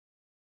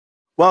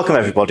Welcome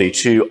everybody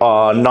to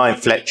our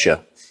 9th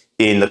lecture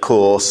in the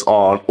course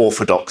on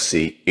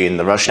Orthodoxy in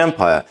the Russian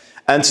Empire.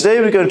 And today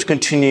we're going to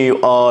continue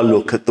our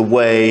look at the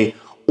way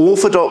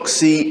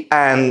Orthodoxy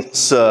and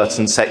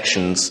certain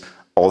sections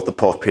of the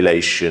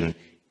population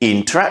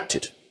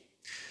interacted.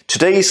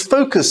 Today's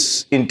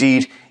focus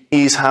indeed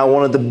is how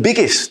one of the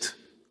biggest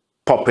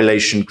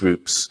population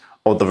groups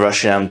of the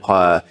Russian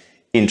Empire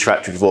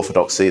interacted with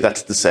Orthodoxy,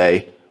 that's to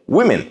say,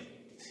 women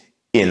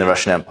in the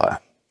Russian Empire.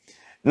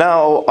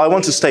 Now, I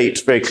want to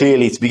state very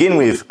clearly to begin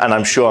with, and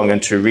I'm sure I'm going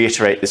to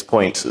reiterate this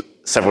point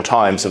several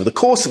times over the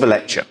course of a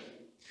lecture,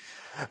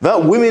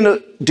 that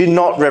women did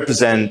not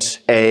represent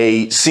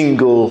a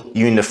single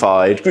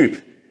unified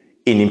group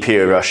in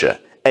Imperial Russia,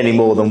 any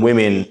more than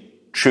women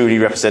truly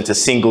represent a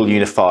single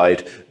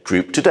unified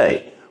group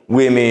today.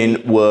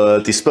 Women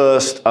were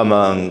dispersed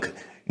among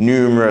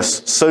numerous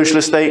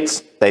social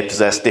states. They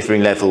possessed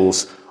differing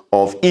levels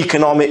of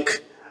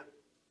economic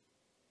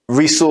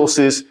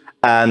resources,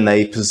 and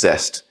they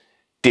possessed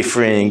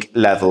differing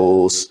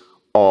levels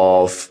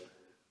of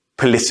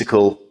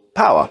political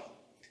power,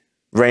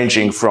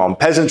 ranging from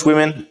peasant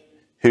women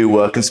who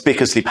were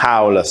conspicuously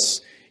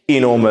powerless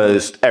in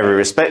almost every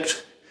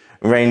respect,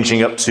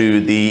 ranging up to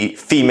the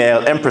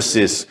female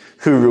empresses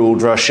who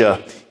ruled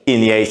Russia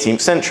in the 18th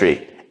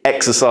century,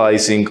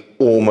 exercising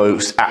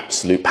almost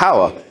absolute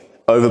power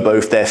over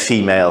both their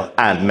female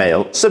and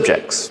male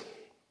subjects.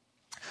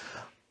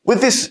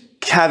 With this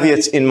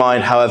caveat in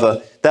mind,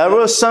 however, there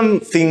were some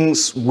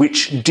things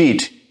which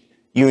did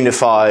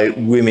unify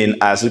women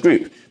as a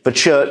group. The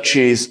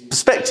church's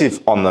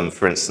perspective on them,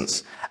 for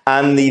instance,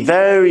 and the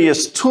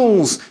various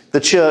tools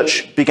the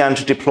church began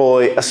to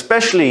deploy,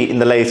 especially in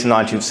the later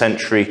 19th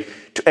century,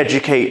 to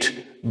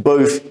educate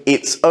both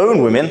its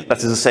own women, that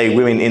is to say,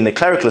 women in the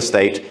clerical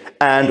estate,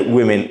 and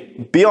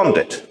women beyond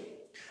it.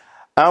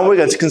 And we're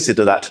going to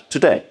consider that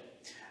today.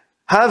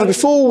 However,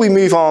 before we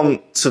move on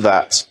to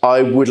that,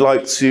 I would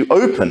like to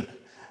open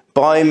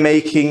by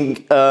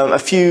making a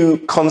few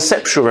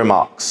conceptual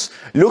remarks,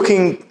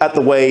 looking at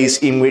the ways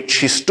in which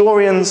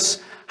historians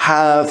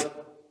have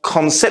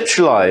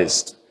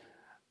conceptualized,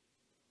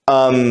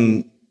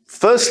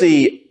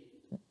 firstly,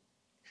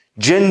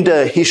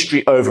 gender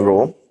history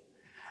overall,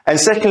 and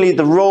secondly,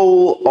 the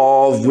role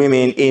of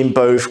women in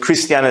both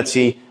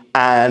Christianity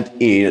and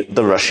in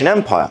the Russian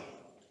Empire.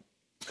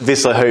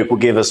 This, I hope, will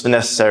give us the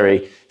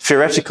necessary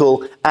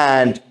theoretical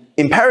and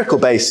empirical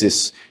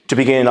basis to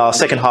begin our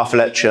second half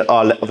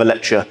of a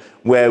lecture,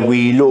 where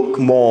we look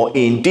more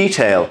in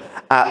detail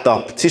at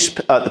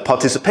the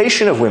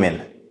participation of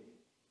women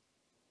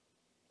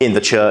in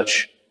the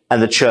church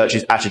and the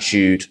church's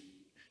attitude,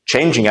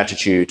 changing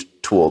attitude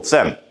towards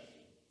them.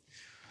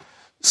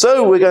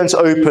 So we're going to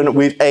open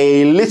with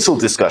a little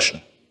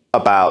discussion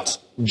about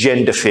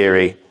gender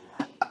theory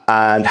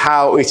and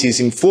how it is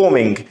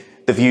informing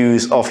the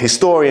views of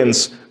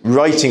historians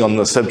writing on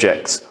the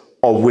subject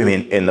of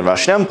women in the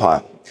Russian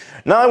Empire.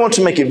 Now, I want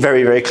to make it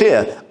very, very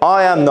clear.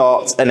 I am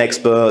not an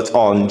expert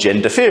on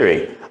gender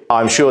theory.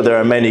 I'm sure there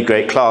are many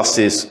great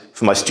classes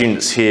for my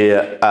students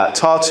here at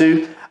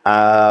Tartu,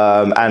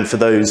 and for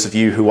those of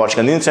you who are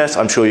watching on the internet,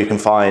 I'm sure you can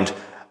find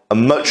a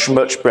much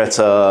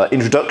better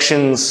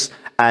introductions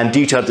and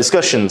detailed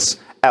discussions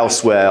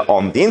elsewhere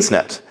on the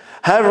internet.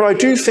 However, I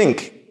do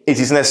think it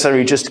is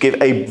necessary just to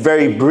give a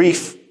very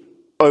brief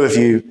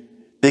overview,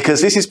 because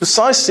this is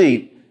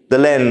precisely the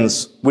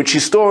lens which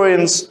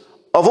historians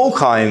of all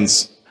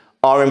kinds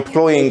are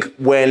employing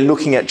when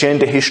looking at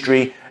gender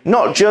history,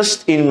 not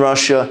just in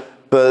Russia,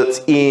 but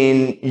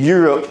in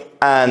Europe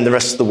and the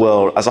rest of the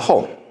world as a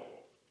whole.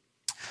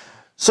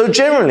 So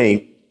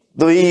generally,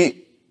 the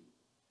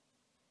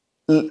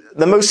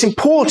most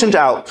important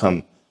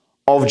outcome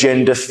of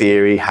gender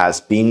theory has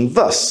been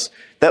thus,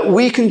 that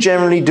we can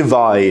generally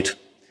divide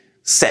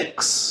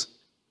sex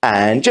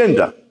and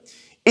gender.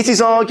 It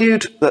is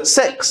argued that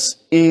sex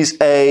is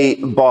the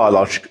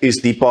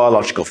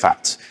biological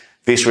fact.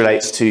 This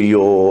relates to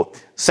your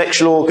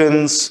sexual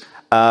organs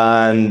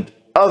and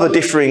other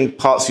differing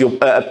parts of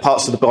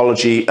the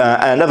biology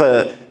and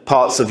other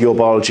parts of your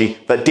biology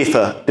that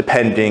differ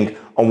depending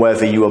on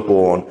whether you were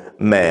born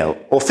male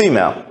or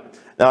female.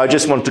 Now, I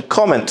just want to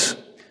comment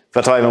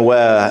that I'm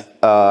aware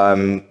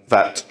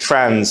that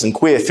trans and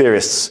queer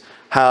theorists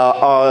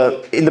are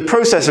in the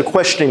process of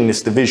questioning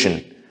this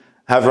division.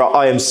 However,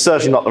 I am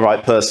certainly not the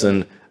right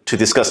person to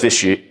discuss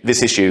this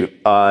issue.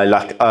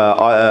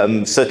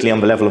 Certainly on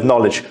the level of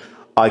knowledge,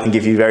 I can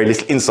give you very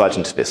little insight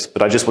into this,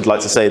 but I just would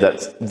like to say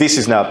that this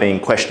is now being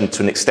questioned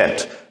to an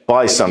extent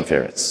by some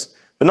theorists.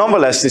 But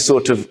nonetheless, this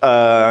sort of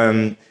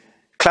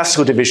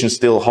classical division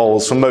still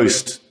holds for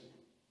most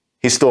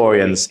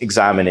historians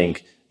examining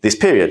this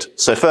period.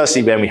 So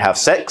firstly, when we have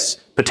sex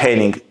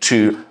pertaining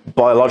to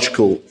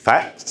biological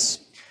facts,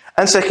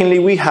 and secondly,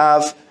 we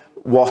have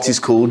what is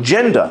called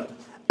gender.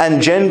 And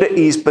gender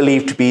is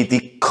believed to be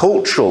the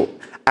cultural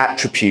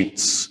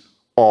attributes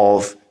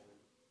of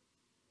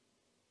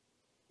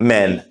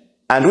men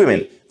and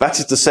women. That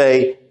is to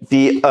say,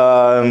 the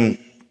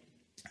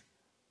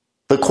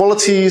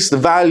qualities, the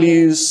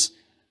values,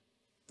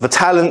 the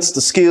talents,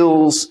 the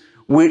skills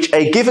which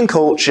a given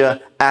culture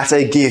at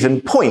a given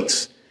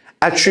point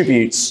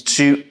attributes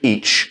to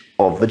each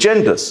of the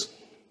genders.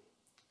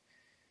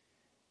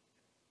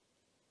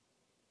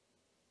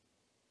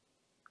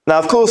 Now,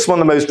 of course, one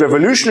of the most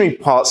revolutionary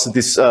parts of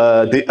this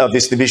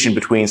division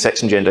between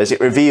sex and gender is it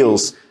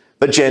reveals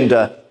that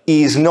gender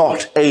is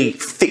not a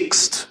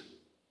fixed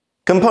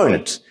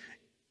component,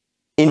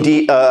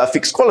 indeed a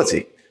fixed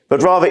quality,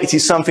 but rather it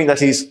is something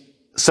that is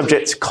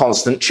subject to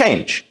constant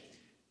change.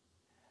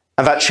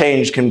 And that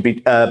change can be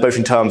both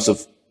in terms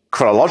of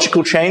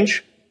chronological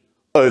change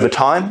over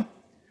time,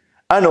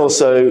 and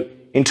also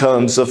in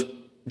terms of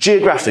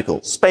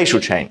geographical, spatial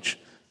change.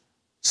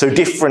 So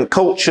different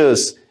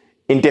cultures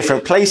in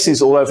different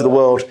places all over the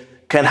world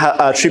can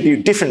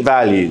attribute different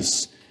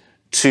values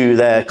to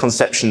their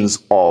conceptions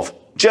of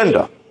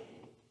gender.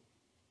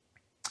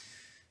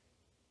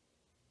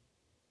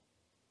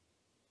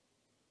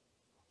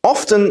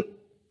 Often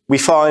we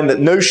find that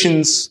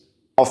notions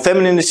of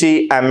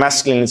femininity and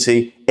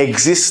masculinity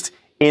exist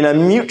in a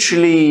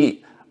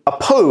mutually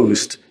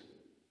opposed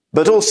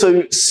but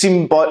also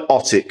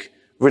symbiotic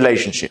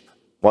relationship.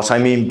 What I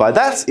mean by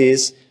that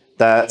is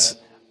that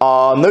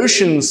our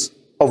notions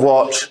of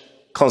what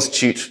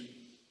constitute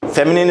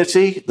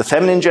femininity, the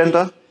feminine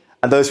gender,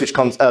 and those which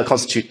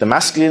constitute the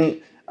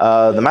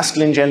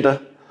masculine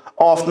gender,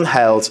 are often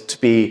held to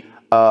be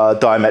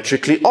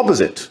diametrically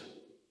opposite.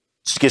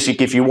 Just to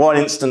give you one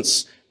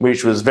instance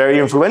which was very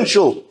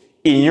influential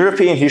in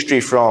European history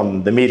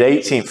from the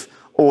mid-18th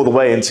all the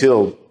way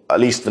until at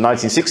least the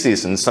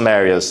 1960s, and in some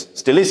areas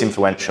still is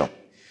influential,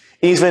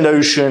 is the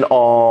notion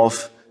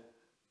of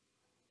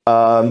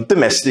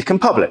domestic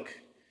and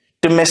public.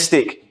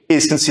 Domestic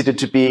is considered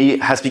to be,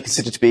 has been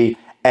considered to be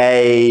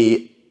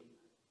a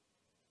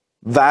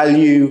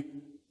value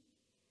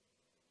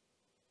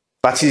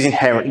that is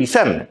inherently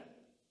feminine,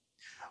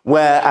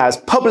 whereas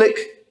public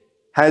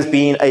has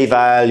been a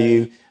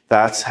value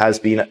that has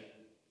been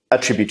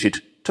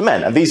attributed to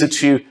men. And these are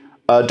two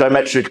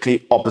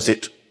diametrically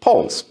opposite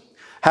poles.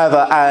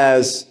 However,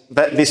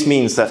 this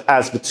means that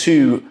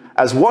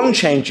as one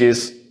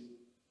changes,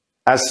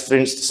 as for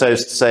instance, so to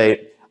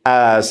say,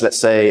 as let's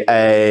say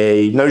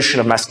a notion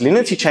of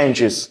masculinity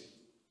changes,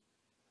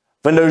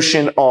 the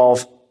notion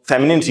of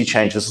femininity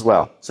changes as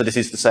well. So this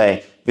is to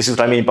say, this is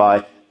what I mean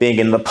by being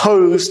in an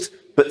opposed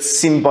but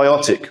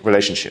symbiotic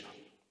relationship.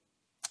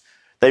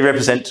 They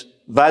represent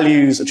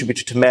values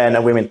attributed to men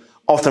and women,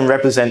 often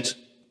represent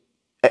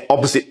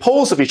opposite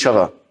poles of each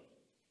other,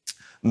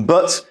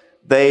 but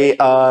they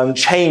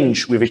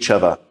change with each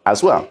other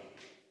as well.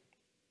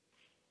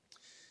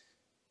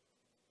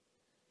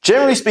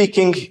 Generally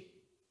speaking,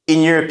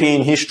 in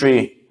European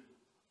history,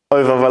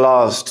 over the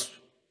last,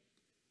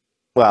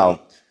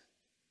 well,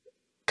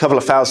 couple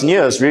of thousand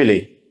years,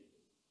 really,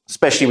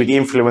 especially with the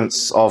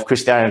influence of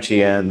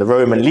Christianity and the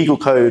Roman legal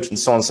code and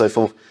so on and so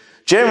forth,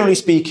 generally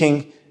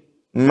speaking,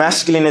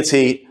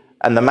 masculinity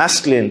and the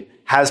masculine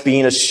has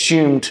been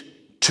assumed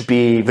to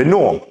be the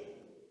norm.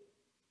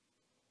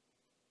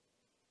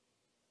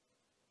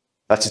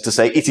 That is to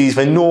say, it is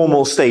the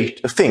normal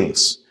state of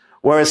things,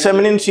 whereas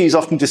femininity is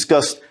often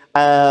discussed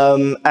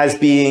as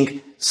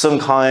being some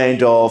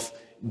kind of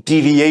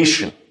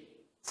deviation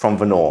from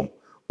the norm,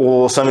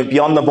 or something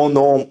beyond the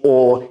norm,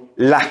 or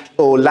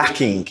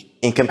lacking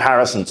in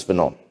comparison to the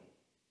norm.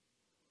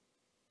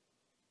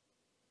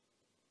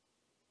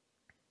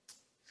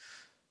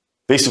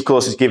 This, of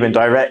course, is given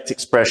direct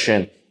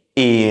expression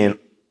in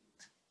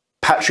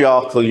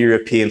patriarchal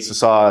European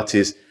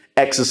societies,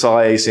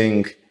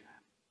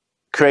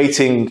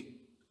 creating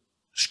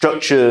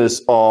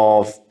structures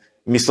of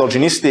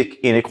misogynistic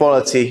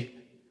inequality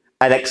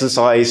and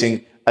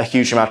exercising a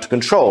huge amount of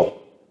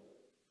control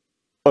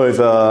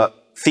over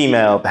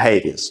female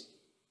behaviors.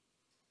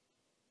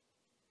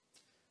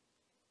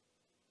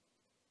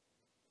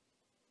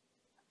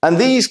 And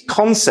these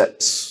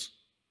concepts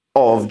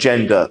of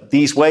gender,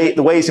 the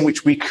ways in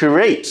which we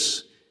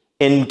create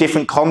in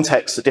different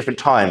contexts at different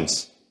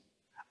times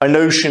a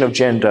notion of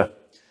gender,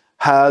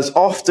 has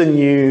often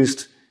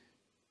used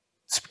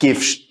to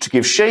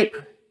give shape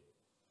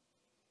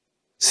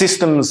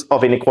systems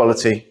of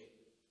inequality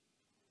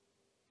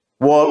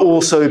while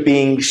also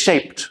being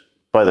shaped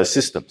by those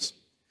systems.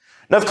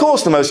 Now, of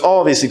course, the most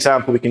obvious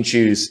example we can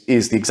choose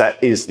is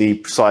the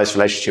precise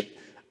relationship,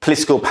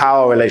 political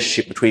power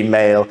relationship between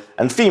male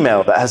and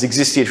female that has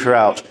existed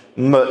throughout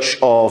much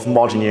of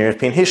modern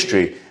European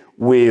history,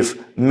 with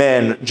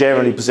men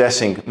generally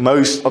possessing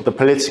most of the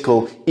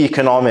political,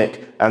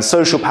 economic, and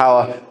social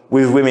power,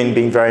 with women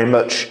being very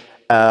much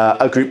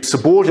a group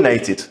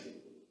subordinated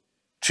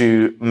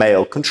to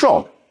male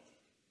control.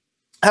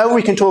 However,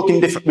 we can talk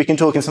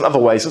in some other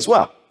ways as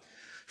well.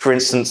 For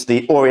instance,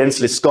 the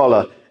Orientalist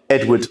scholar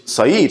Edward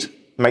Said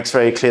makes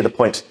very clear the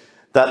point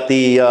that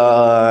the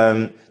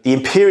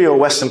imperial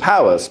Western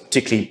powers,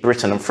 particularly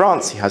Britain and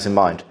France he has in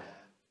mind,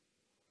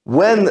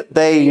 when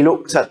they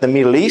looked at the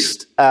Middle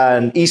East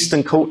and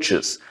Eastern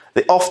cultures,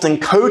 they often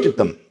coded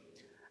them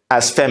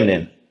as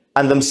feminine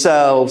and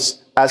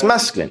themselves as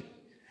masculine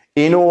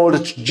in order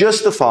to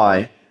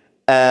justify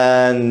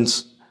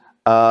and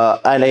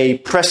an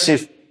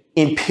oppressive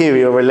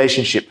imperial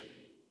relationship,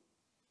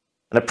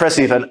 an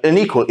oppressive and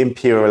unequal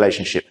imperial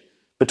relationship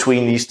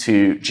between these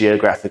two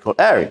geographical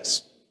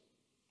areas.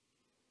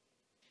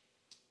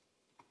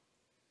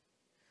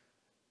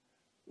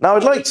 Now,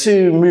 I'd like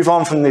to move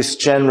on from this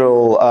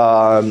general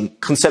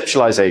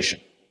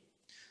conceptualization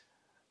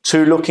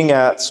to looking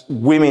at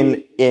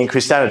women in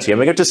Christianity. And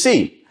we're going to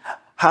see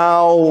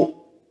how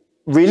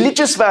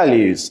religious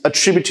values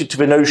attributed to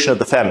the notion of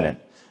the feminine,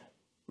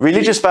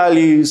 religious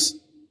values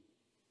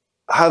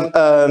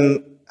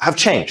have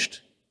changed.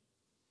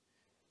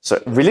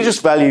 So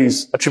religious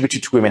values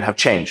attributed to women have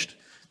changed.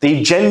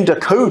 The gender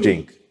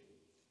coding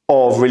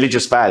of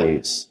religious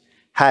values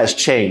has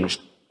changed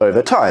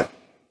over time.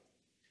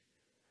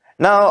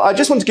 Now, I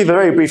just want to give a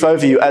very brief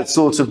overview at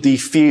sort of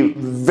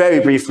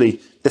very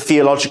briefly, the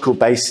theological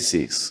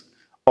bases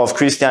of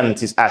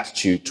Christianity's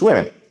attitude to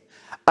women.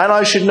 And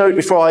I should note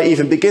before I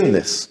even begin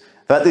this,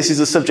 that this is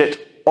a subject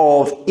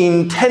of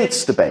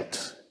intense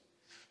debate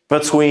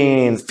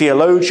between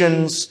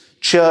theologians,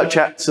 church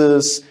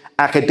actors,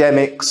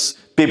 academics,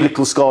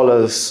 biblical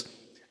scholars,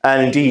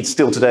 and indeed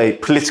still today,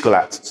 political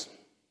actors.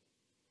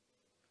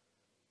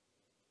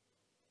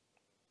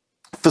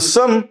 For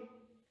some,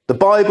 the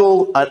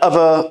Bible and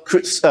other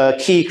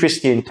key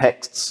Christian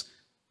texts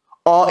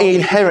are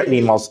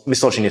inherently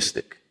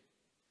misogynistic,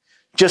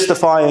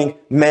 justifying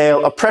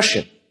male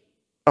oppression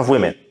of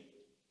women.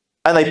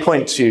 And they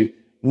point to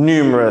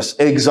numerous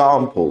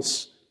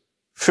examples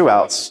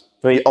throughout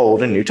the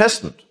Old and New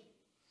Testament.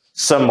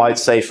 Some might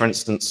say, for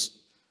instance,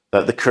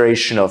 that the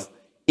creation of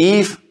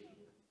Eve,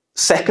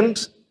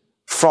 second,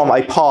 from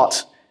a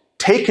part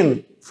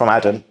taken from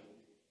Adam,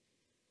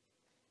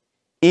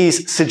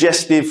 is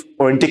suggestive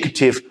or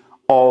indicative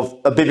of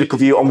a biblical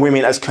view on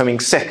women as coming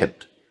second,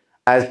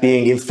 as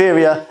being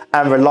inferior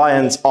and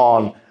reliant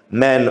on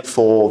men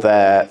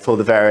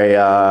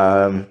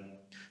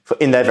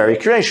in their very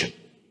creation.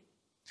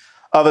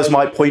 Others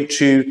might point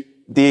to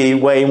the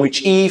way in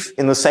which Eve,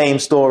 in the same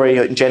story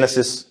in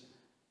Genesis,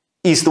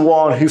 is the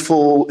one who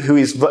falls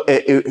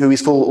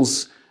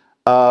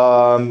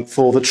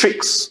for the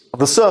tricks of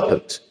the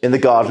serpent in the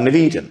Garden of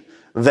Eden,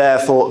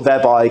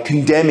 thereby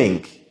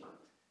condemning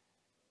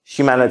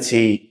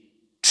humanity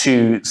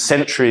to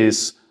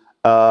centuries,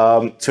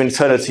 to an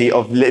eternity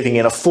of living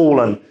in a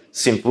fallen,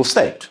 sinful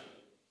state.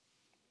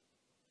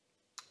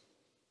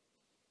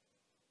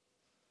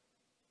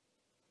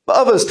 But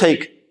others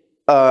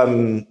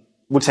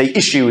would take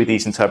issue with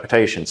these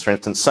interpretations. For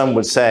instance, some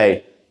would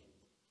say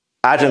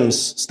Adam's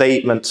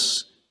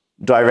statement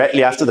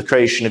directly after the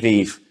creation of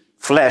Eve,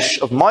 flesh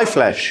of my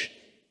flesh,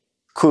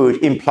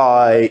 could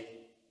imply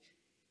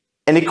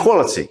an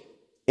equality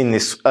in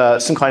this,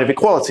 some kind of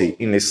equality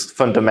in this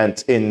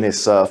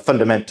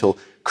fundamental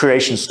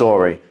creation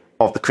story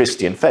of the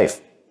Christian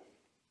faith.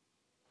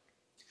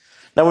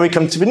 Now, when we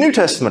come to the New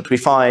Testament, we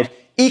find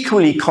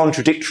equally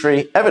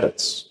contradictory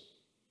evidence.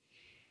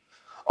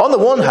 On the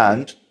one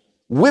hand,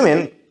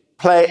 women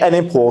play an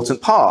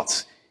important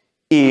part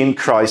in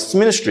Christ's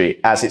ministry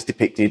as it's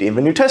depicted in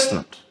the New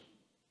Testament.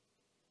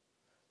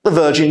 The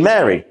Virgin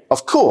Mary,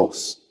 of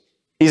course,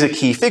 is a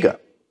key figure,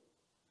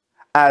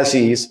 as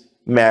is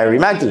Mary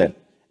Magdalene.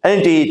 And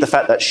indeed, the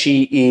fact that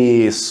she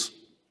is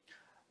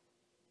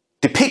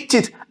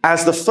depicted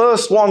as the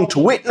first one to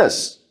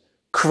witness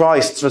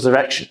Christ's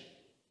resurrection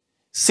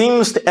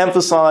seems to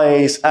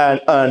emphasize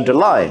and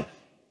underline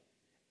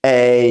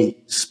a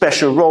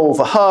special role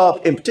for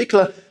her in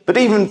particular, but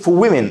even for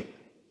women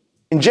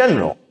in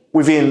general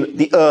within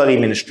the early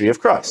ministry of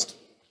Christ.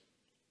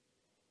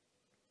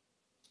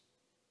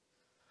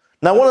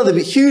 Now, one of the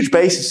huge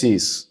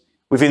bases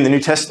within the New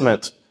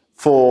Testament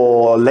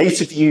for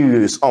later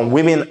views on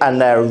women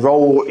and their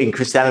role in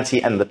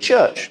Christianity and the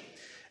church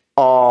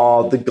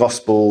is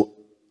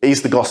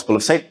the Gospel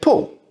of St.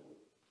 Paul.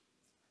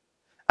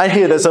 And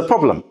here there's a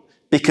problem,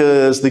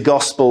 because the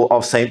Gospel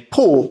of St.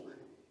 Paul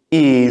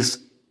is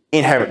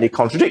inherently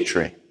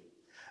contradictory.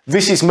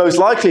 This is most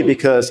likely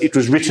because it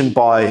was written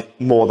by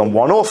more than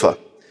one author.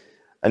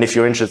 And if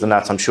you're interested in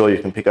that, I'm sure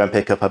you can go and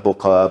pick up a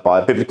book by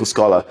a biblical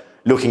scholar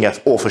looking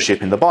at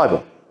authorship in the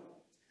Bible.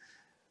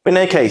 But in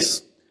any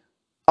case,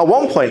 at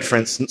one point, for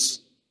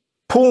instance,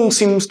 Paul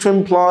seems to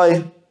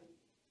imply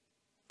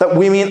that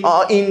women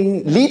are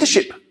in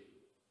leadership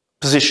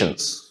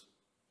positions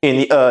in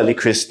the early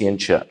Christian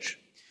church.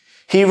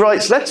 He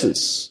writes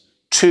letters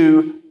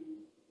to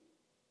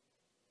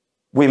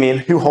women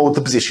who hold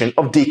the position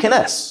of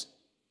deaconess.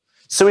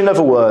 So in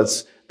other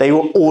words, they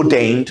were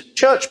ordained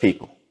church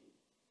people.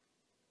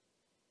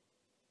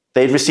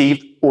 They'd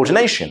received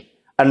ordination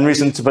and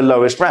risen to the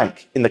lowest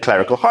rank in the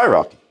clerical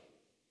hierarchy.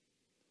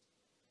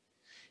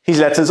 His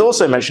letters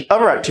also mention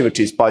other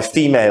activities by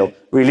female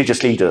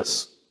religious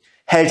leaders,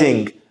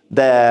 heading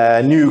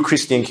their new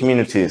Christian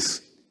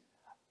communities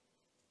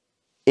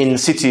in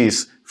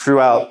cities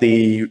throughout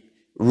the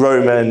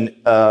Roman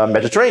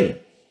Mediterranean.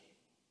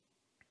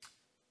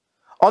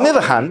 On the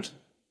other hand,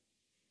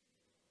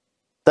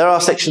 there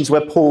are sections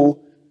where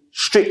Paul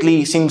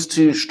seems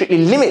to strictly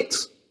limit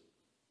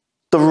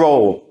the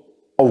role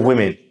of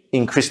women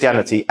in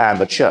Christianity and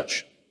the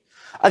church.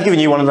 I've given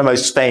you one of the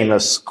most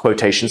famous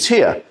quotations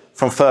here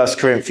from 1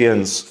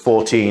 Corinthians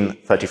 14,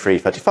 33,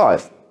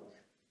 35.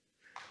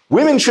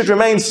 Women should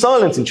remain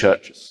silent in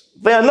churches.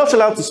 They are not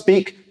allowed to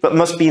speak, but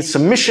must be in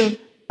submission,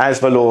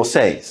 as the law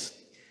says.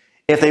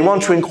 If they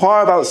want to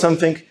inquire about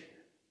something,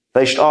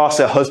 they should ask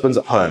their husbands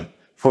at home,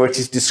 for it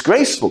is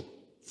disgraceful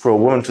for a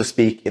woman to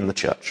speak in the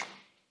church.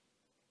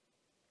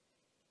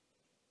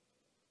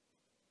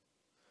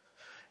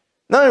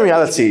 Now, in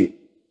reality,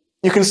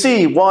 you can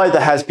see why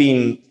there has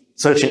been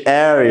such an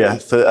area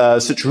for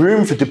such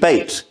room for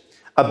debate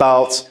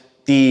about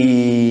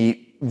the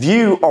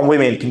view on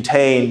women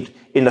contained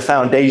in the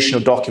foundational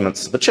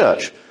documents of the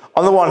church.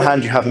 On the one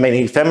hand, you have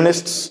many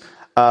feminists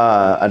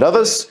and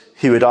others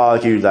who would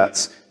argue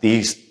that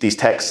these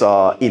texts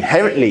are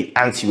inherently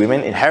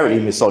anti-women, inherently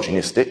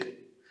misogynistic,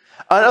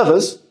 and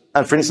others,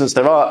 and for instance,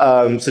 there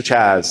are such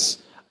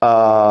as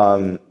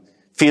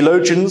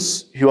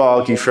theologians who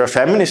argue for a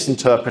feminist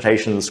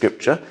interpretation of the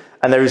scripture,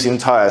 and there is an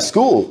entire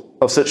school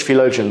of such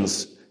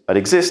theologians that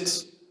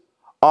exists,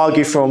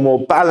 argue for a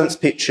more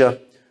balanced picture,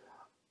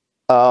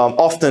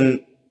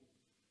 often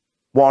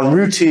one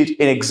rooted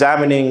in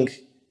examining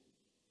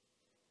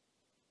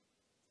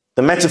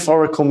the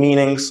metaphorical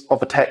meanings of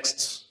the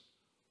texts,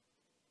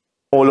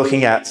 or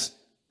looking at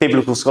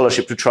biblical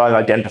scholarship to try and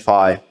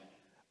identify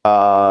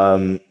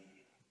the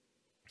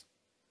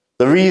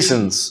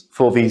reasons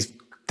for these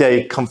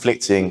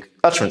conflicting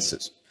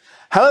utterances.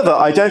 However,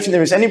 I don't think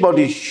there is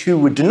anybody who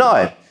would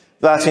deny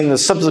that in the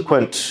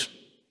subsequent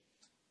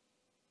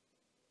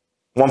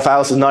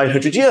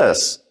 1,900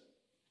 years,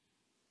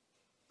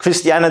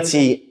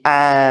 Christianity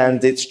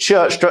and its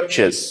church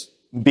structures,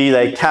 be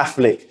they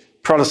Catholic,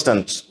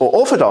 Protestant, or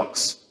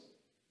Orthodox,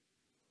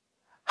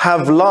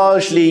 have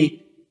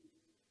largely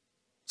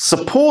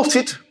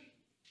supported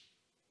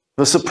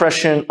the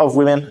suppression of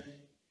women,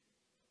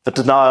 the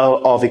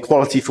denial of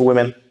equality for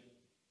women,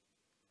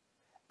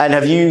 and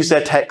have used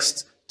their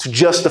texts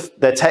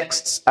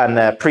and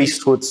their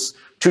priesthoods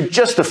to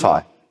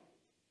justify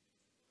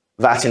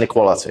that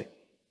inequality.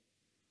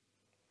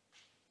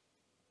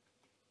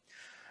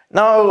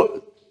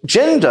 Now,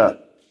 gender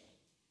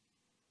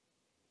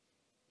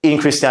in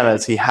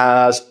Christianity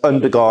has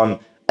undergone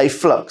a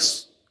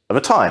flux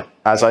over time.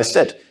 As I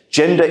said,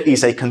 gender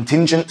is a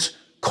contingent,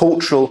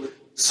 cultural,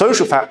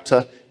 social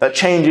factor that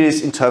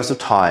changes in terms of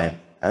time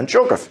and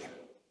geography.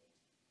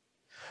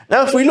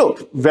 Now, if we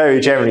look, very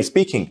generally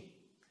speaking,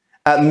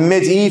 at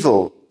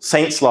medieval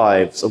saints'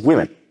 lives of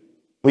women,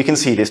 we can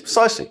see this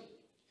precisely.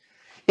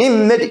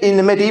 In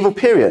the medieval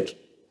period,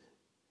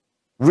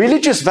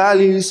 religious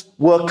values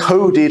were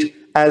coded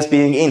as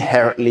being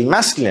inherently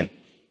masculine.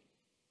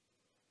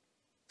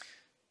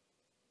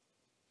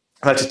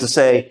 That is to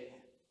say,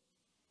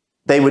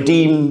 they were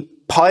deemed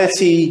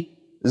piety,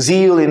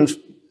 zeal in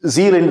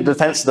the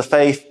defense of the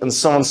faith, and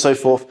so on and so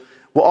forth,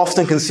 were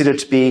often considered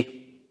to be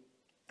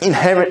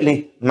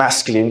inherently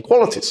masculine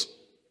qualities.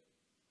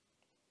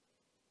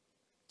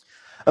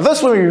 And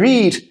thus, when we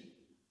read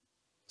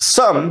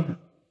some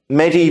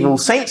medieval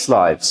saints'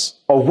 lives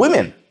of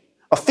women,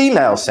 of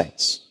female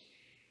saints,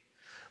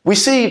 we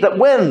see that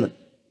when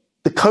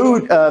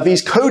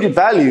these coded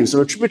values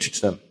are attributed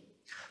to them,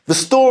 the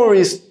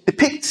stories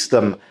depict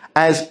them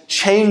as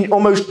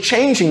almost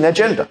changing their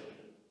gender.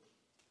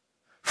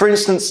 For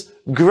instance,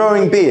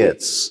 growing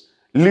beards,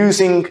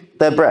 losing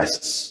their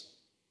breasts.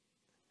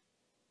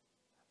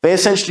 They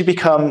essentially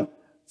become,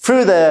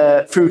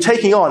 through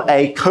taking on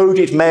a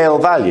coded male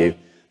value,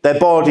 their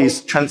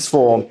bodies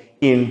transform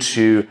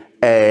into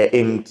a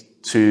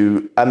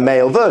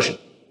male version.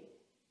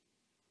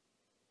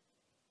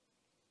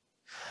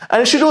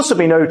 And it should also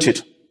be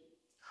noted,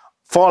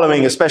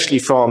 following especially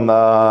from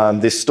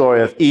this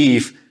story of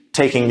Eve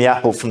taking the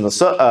apple from the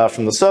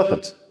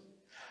serpent,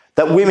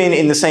 that women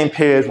in the same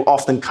period were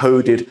often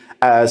coded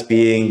as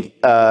being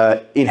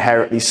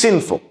inherently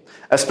sinful,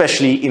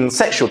 especially in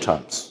sexual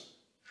terms.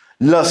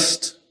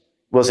 Lust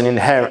was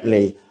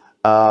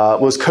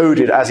was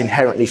coded as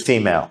inherently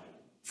female,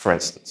 for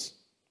instance.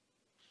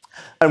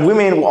 And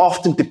women were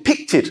often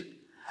depicted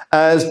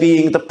as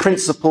being the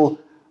principal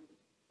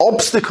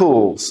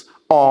obstacles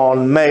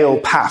on male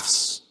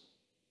paths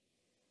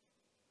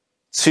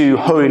to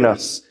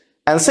holiness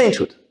and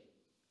sainthood.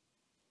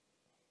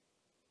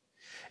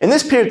 In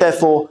this period,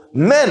 therefore,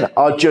 men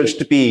are judged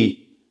to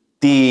be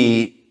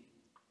the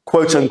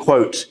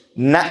quote-unquote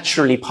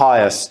naturally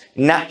pious,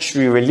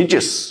 naturally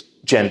religious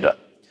gender,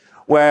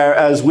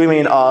 whereas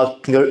women are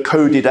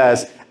coded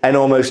as an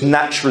almost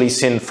naturally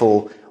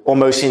sinful,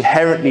 almost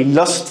inherently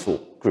lustful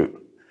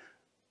group.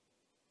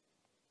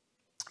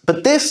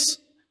 But this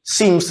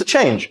seems to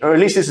change, or at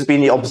least this has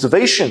been the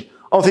observation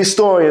of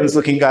historians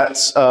looking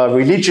at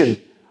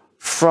religion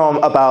from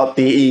about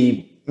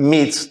the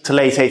mid to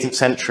late 18th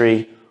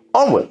century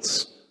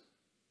onwards.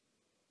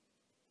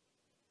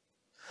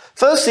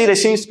 Firstly, there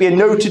seems to be a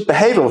noted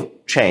behavioural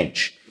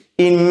change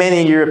in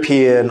many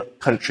European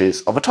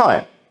countries of the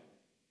time.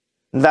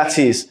 That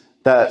is,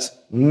 that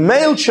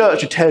male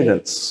church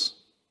attendance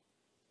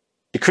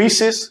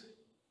decreases,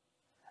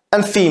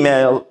 and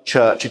female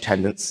church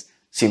attendance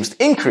seems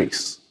to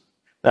increase.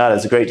 Now,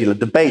 there's a great deal of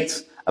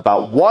debate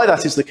about why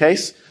that is the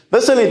case,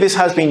 but certainly this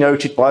has been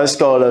noted by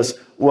scholars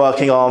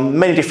working on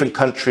many different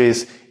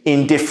countries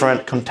in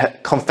different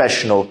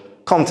confessional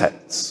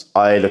contexts,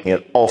 i.e. looking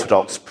at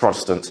Orthodox,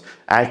 Protestant,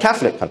 and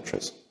Catholic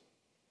countries.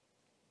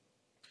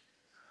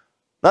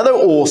 Now, there are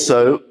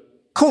also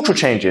cultural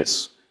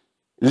changes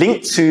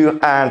linked to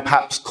and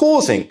perhaps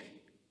causing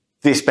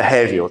this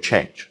behavioural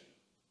change.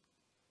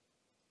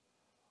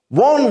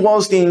 One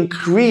was the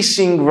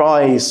increasing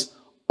rise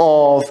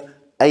of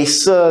a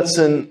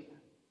certain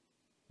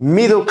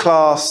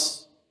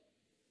middle-class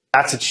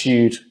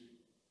attitude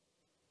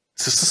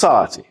to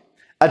society,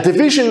 a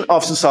division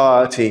of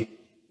society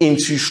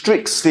into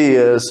strict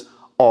spheres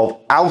of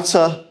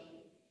outer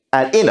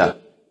and inner,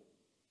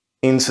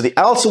 into the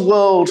outer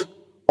world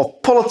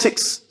of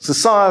politics,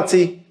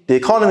 society, the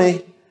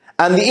economy,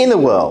 and the inner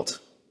world,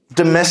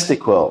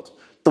 domestic world,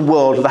 the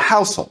world of the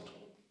household.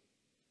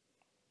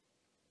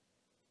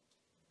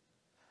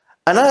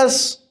 And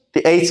as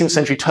the 18th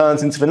century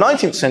turns into the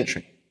 19th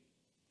century,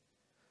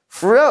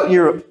 throughout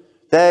Europe,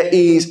 there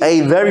is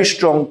a very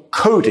strong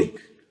coding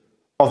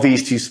of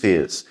these two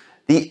spheres.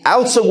 The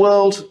outer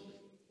world,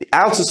 the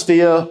outer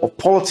sphere of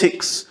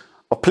politics,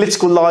 of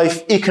political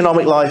life,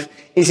 economic life,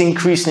 is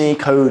increasingly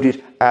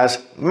coded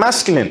as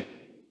masculine.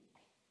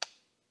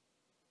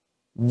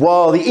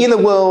 While the inner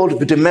world,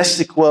 the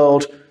domestic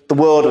world, the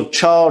world of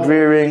child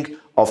rearing,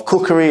 of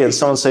cookery, and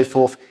so on and so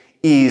forth,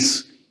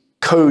 is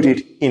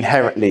coded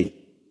inherently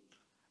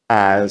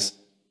as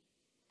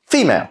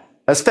female,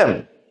 as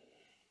feminine.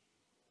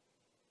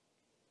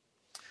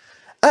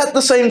 At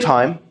the same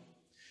time,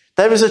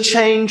 there is a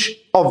change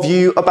of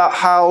view about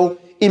how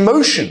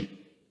emotion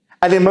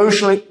and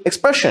emotional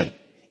expression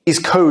is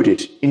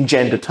coded in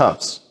gender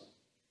terms.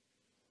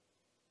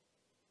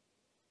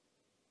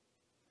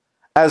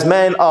 As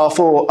men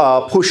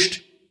are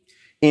pushed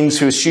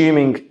into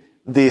assuming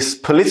this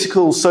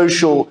political,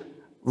 social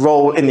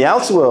role in the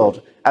outer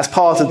world as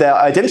part of their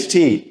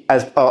identity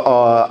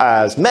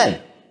as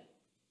men,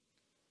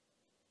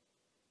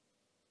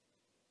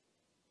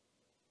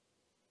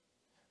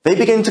 they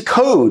begin to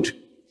code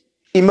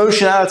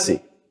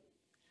emotionality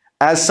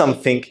as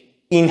something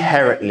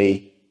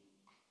inherently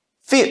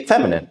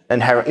feminine,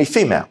 inherently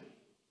female.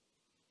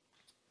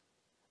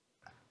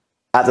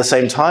 At the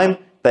same time,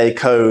 they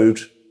code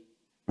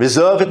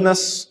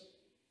reservedness,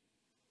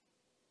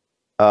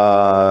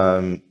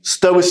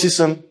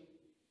 stoicism,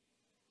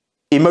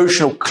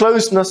 emotional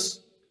closeness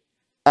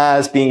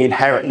as being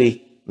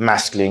inherently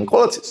masculine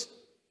qualities.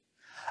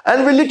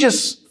 And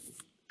religious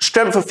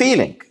strength of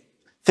feeling,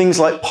 things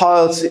like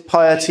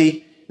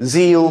piety,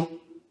 zeal,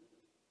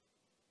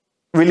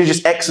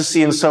 religious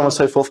ecstasy, and so on and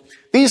so forth,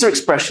 these are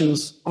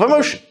expressions of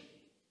emotion.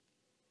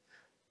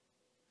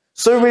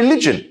 So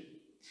religion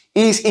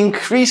is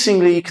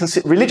increasingly,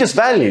 religious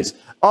values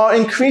are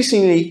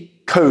increasingly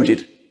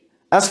coded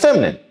as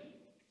feminine,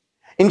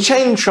 in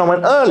change from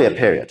an earlier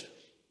period,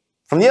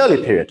 from the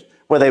earlier period,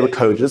 where they were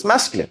coded as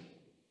masculine.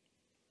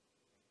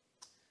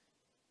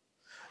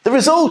 The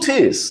result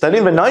is that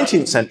in the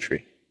 19th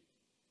century,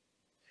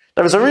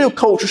 there is a real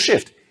cultural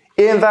shift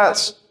in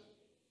that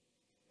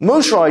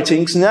most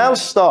writings now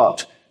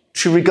start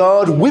to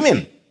regard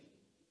women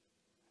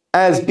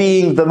as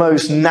being the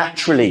most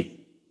naturally,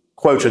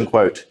 quote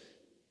unquote,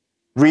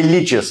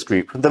 religious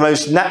group, the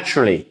most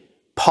naturally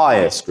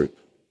pious group.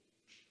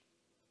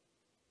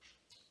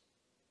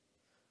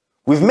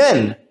 With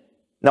men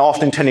now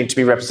often tending to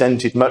be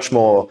represented much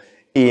more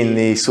in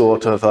the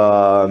sort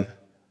of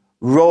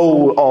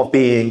role of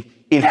being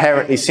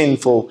inherently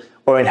sinful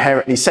or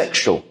inherently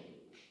sexual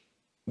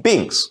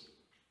beings.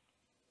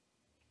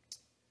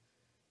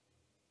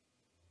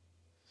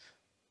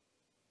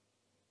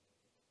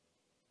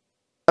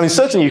 I mean,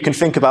 certainly you can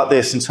think about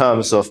this in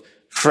terms of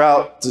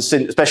throughout,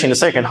 especially in the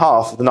second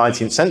half of the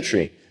 19th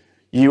century,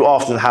 you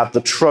often have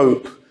the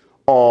trope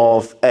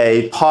of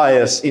a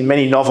pious, in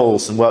many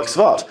novels and works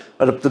of art,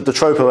 the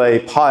trope of a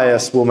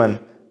pious woman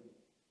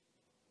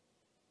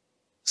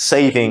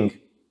saving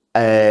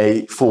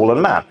a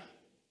fallen man.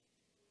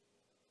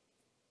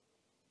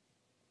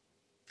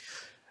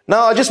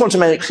 Now, I just want to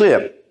make it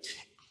clear,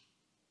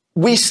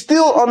 we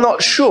still are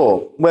not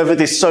sure whether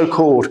this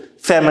so-called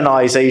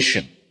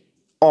feminization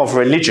of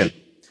religion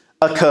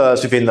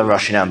occurs within the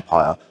Russian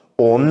Empire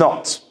or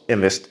not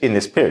in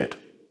this period.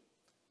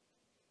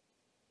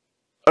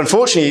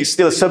 Unfortunately, it's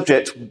still a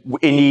subject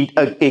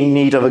in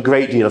need of a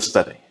great deal of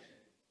study.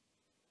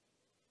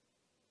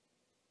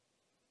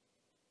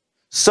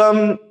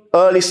 Some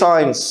early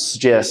signs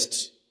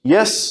suggest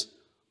yes,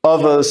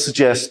 others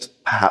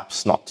suggest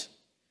perhaps not.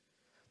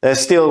 There's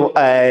still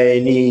a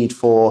need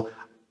for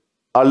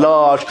a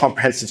large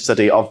comprehensive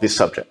study of this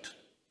subject,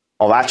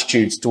 of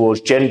attitudes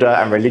towards gender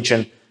and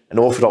religion and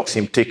orthodoxy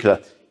in particular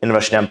in the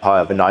Russian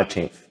Empire of the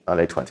 19th,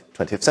 early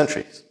 20th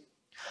centuries.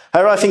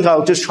 However, I think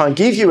I'll just try and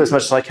give you as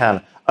much as I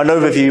can an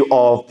overview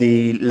of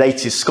the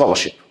latest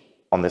scholarship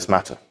on this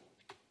matter.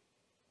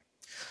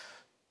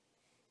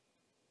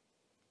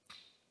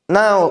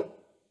 Now,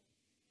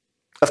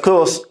 of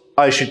course,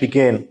 I should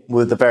begin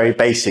with the very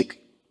basic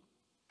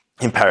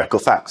empirical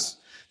facts.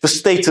 The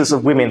status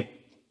of women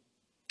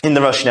in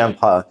the Russian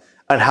Empire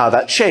and how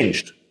that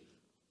changed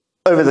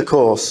over the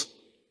course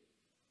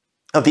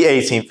of the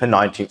 18th and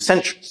 19th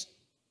centuries.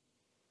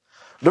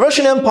 The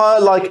Russian Empire,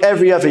 like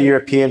every other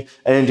European,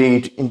 and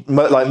indeed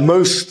like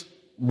most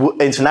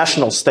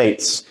international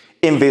states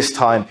in this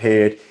time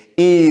period,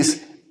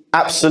 is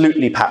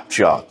absolutely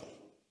patriarchal.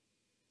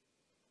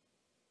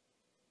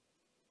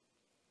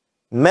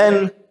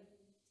 Men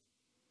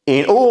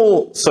in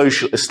all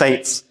social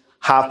estates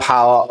have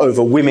power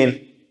over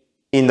women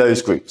in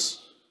those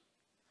groups.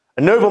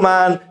 A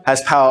nobleman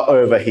has power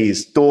over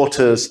his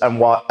daughters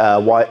and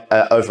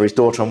over his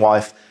daughter and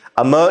wife.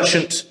 A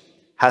merchant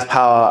has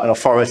power and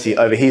authority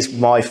over his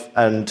wife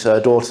and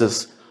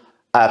daughters.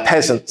 A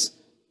peasant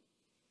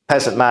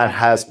man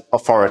has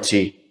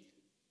authority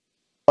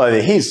over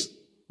his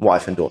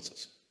wife and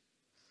daughters.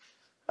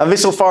 And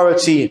this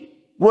authority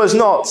was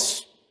not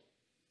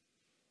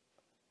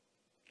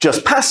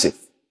just passive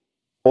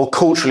or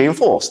culturally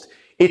enforced.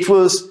 It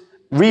was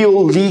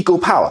real legal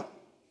power.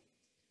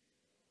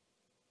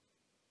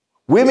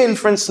 Women,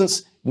 for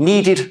instance,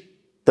 needed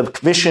the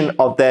permission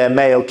of their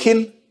male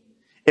kin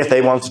if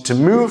they wanted to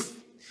move,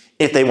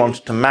 if they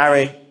wanted to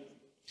marry,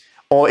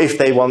 or if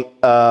they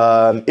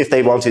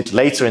wanted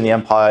later in the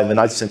empire in the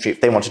 19th century,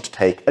 if they wanted to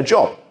take a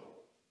job.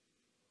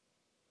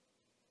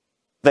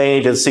 They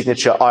needed a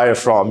signature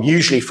either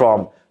usually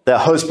from their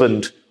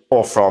husband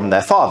or from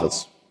their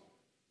fathers.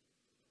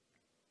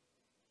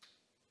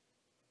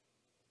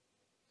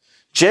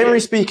 Generally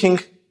speaking,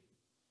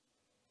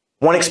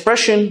 one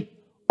expression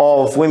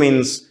of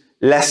women's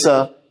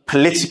lesser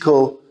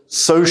political,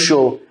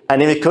 social,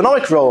 and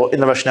economic role in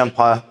the Russian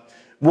Empire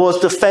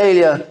was the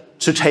failure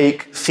to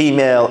take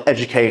female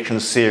education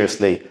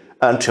seriously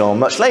until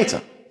much later.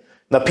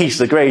 Now, Peter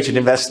the Great had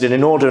invested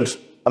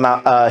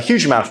a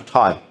huge amount of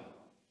time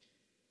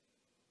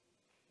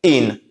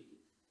in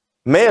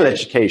male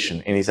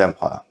education in his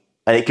empire,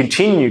 and it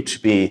continued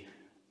to be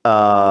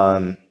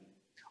on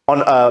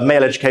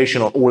male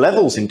education on all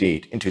levels,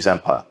 indeed, into his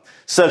empire.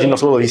 Certainly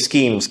not all of his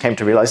schemes came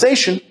to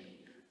realization,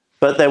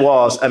 but there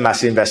was a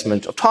massive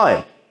investment of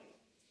time.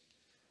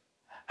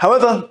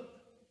 However,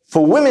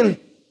 for women,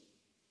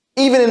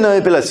 even in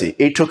nobility,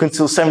 it took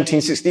until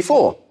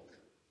 1764,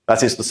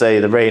 that is to say,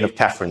 the reign of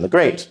Catherine the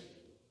Great,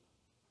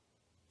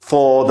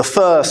 for the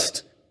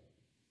first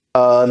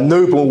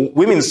noble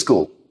women's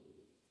school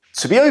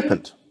to be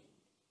opened.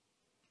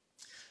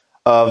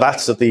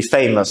 That's of the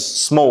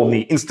famous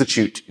Smolny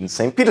Institute in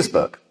St.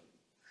 Petersburg,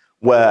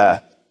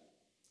 where,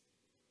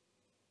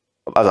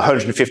 as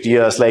 150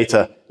 years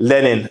later,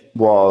 Lenin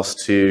was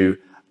to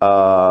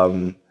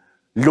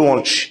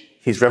launch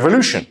his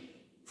revolution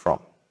from.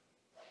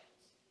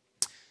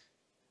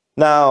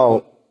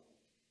 Now,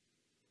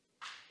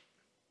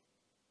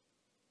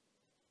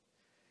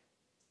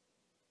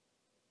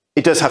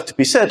 it does have to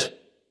be said,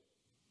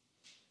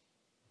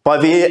 by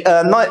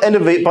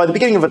the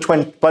beginning of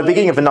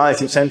the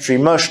 19th century,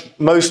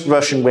 most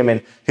Russian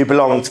women who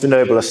belonged to the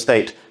noble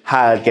estate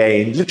had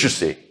gained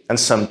literacy and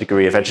some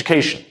degree of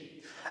education.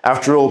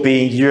 After all,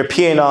 being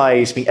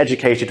Europeanized, being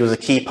educated was a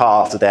key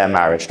part of their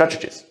marriage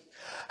strategies.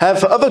 However,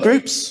 for other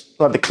groups,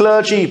 like the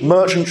clergy,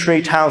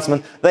 merchantry,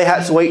 townsmen, they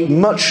had to wait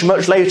much,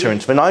 much later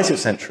into the 19th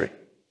century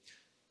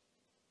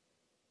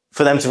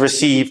for them to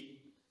receive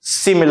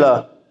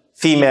similar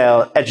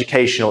female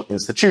educational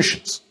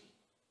institutions.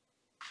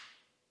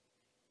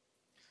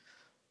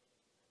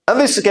 And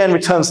this again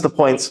returns to the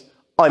point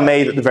I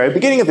made at the very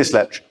beginning of this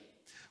lecture.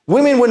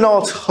 Women were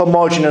not a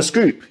homogeneous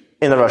group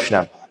in the Russian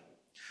Empire.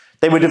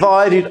 They were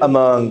divided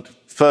among,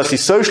 firstly,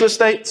 social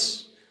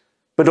states,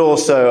 but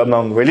also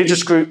among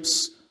religious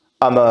groups,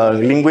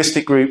 among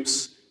linguistic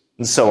groups,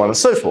 and so on and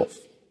so forth.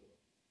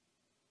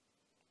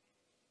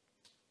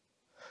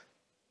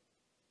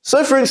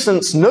 So, for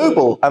instance,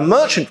 noble and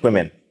merchant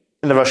women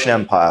in the Russian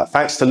Empire,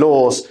 thanks to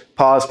laws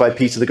passed by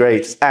Peter the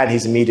Great and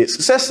his immediate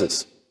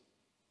successors,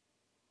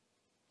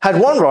 had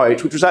one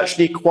right which was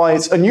actually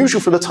quite unusual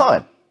for the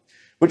time,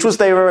 which was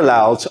they were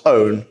allowed to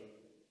own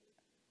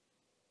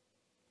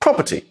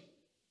property.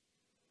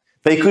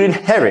 They could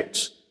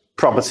inherit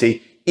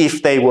property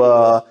if they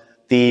were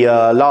the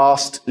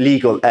last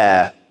legal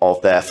heir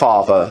of their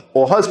father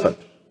or husband,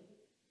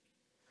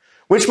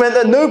 which meant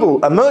that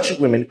noble and merchant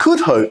women could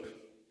hope,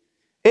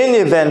 in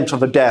the event of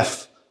the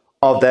death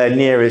of their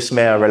nearest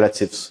male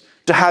relatives,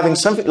 to having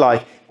something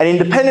like an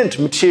independent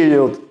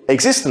material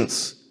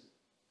existence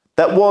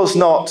that was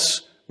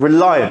not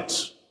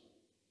reliant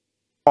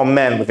on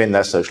men within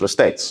their social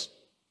estates.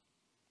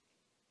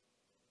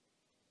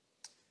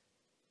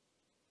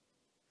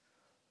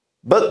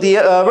 But the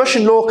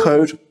Russian law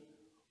code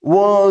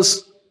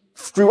was,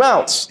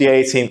 throughout the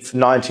 18th,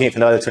 19th,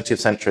 and early 20th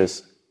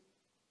centuries,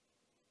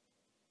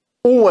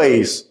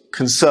 always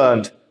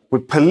concerned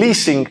with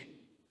policing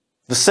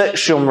the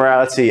sexual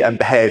morality and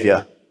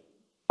behavior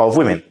of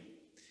women.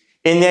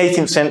 In the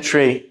 18th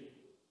century,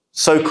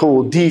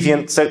 so-called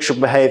deviant sexual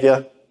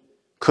behavior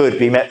could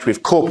be met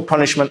with corporal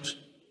punishment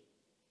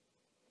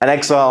and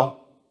exile.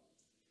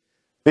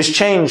 This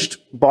changed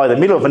by the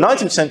middle of the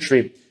 19th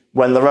century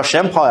when the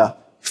Russian Empire,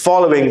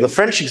 following the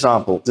French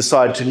example,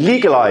 decided to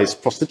legalize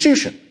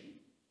prostitution.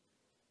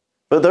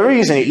 But the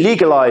reason it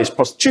legalized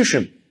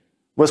prostitution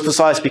was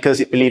precisely because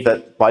it believed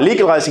that by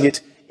legalizing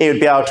it, it would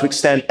be able to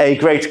extend a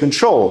greater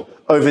control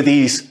over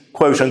these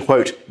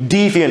quote-unquote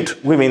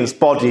deviant women's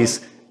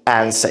bodies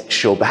and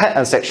sexual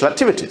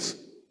activities.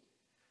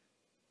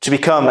 To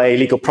become a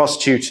legal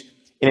prostitute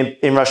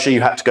in Russia,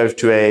 you had to go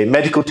to a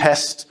medical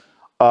test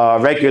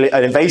regularly,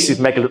 an invasive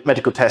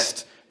medical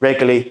test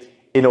regularly,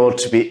 in order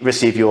to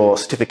receive your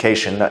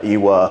certification that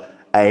you were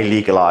a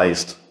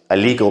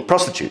legal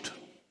prostitute.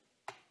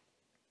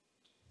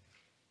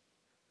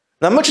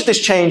 Now, much of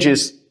this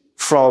changes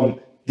from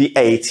the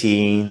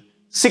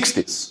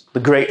 1860s, the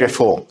Great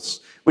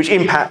Reforms, which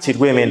impacted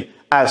women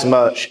as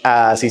much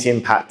as it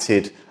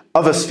impacted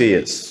other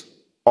spheres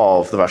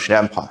of the Russian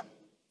Empire.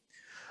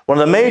 One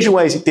of the major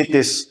ways it did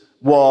this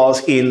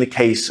was in the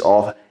case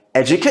of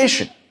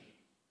education.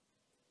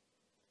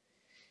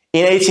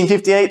 In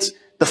 1858,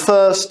 the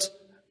first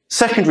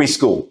secondary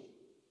school,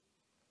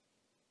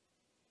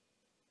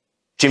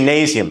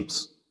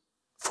 gymnasiums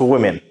for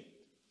women,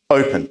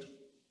 opened.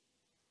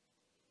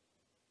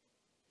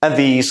 And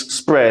these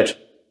spread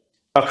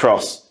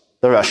across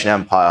the Russian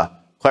Empire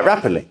quite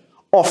rapidly,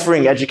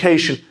 offering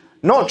education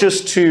not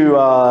just to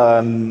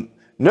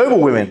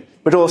noble women,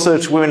 but also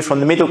to women from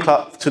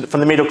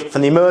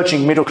the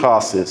emerging middle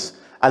classes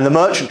and the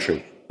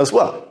merchantry as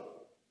well.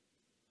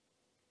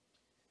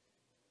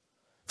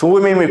 For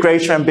women with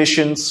greater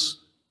ambitions,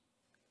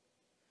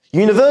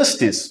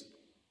 universities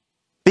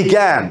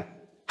began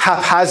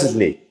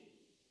haphazardly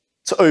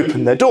to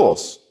open their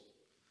doors.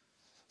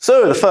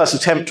 So the first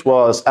attempt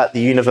was at the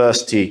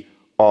University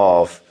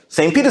of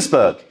St.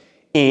 Petersburg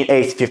in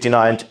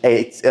 1859 to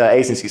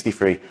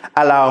 1863,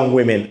 allowing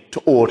women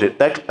to audit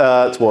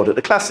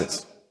the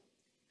classes.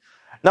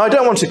 Now, I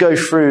don't want to go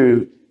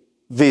through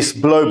this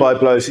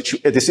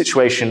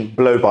situation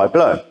blow by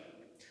blow.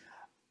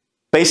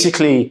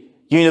 Basically,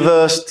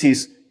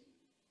 universities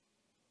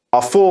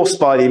are forced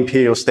by the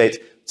imperial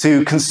state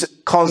to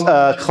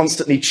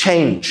constantly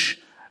change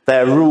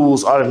their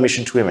rules on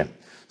admission to women.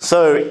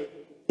 So,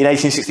 in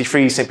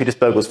 1863, St.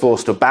 Petersburg was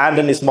forced to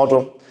abandon this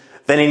model.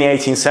 Then in the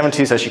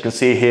 1870s, as you can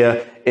see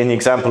here in the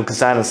example of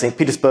Kazan and St.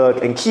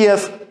 Petersburg and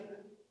Kiev,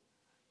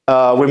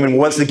 women were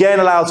once again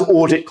allowed to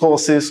audit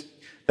courses.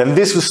 Then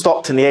this was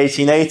stopped in the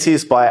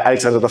 1880s by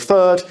Alexander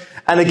III,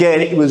 and again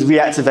it was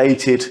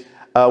reactivated.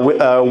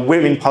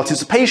 Women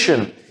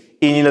participation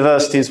in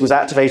universities was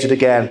activated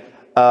again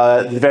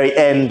at the very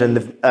end and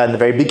the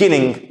very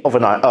beginning of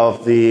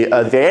the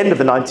very end of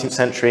the 19th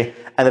century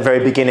and the very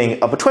beginning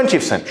of the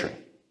 20th century.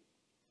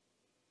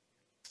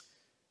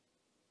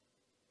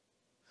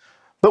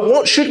 But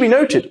what should be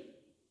noted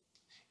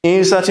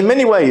is that in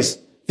many ways,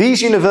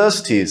 these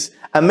universities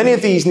and many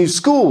of these new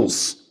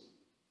schools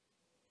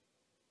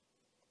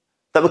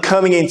that were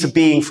coming into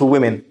being for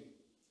women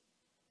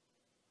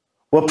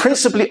were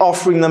principally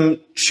offering them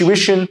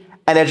tuition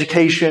and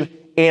education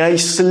in a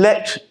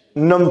select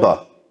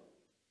number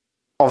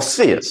of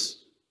spheres: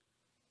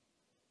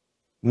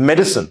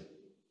 medicine,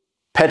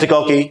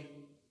 pedagogy,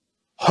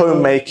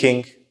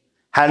 homemaking,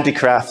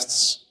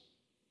 handicrafts.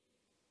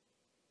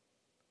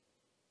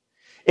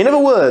 In other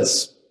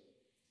words,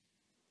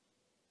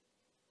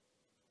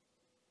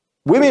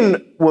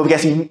 women were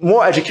getting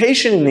more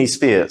education in these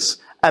spheres,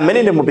 and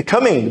many of them were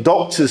becoming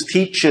doctors,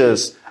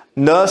 teachers,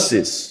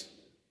 nurses.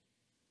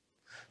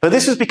 But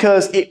this was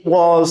because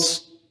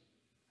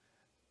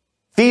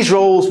these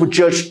roles were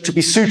judged to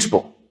be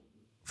suitable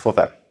for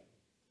them.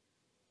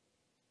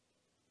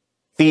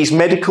 These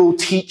medical,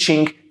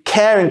 teaching,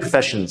 caring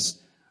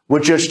professions were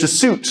judged to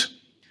suit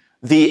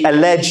the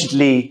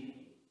allegedly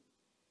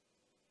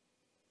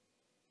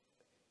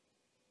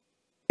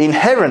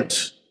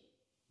inherent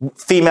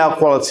female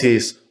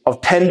qualities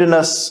of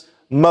tenderness,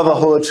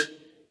 motherhood,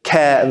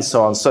 care, and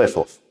so on and so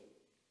forth.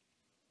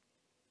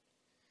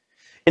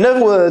 In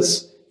other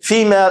words,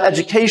 female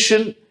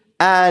education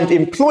and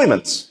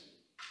employment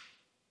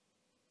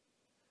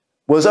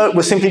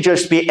was simply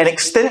judged to be an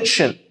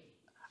extension,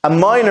 a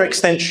minor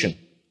extension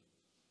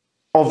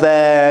of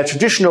their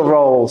traditional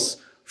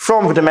roles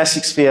from the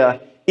domestic sphere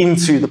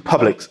into the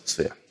public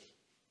sphere.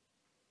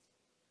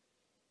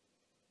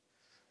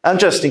 And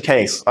just in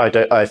case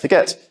I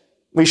forget,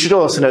 we should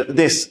also note that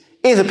this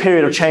is a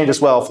period of change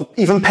as well for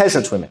even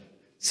peasant women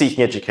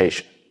seeking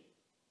education.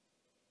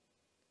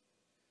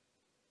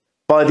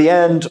 By the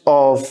end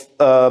of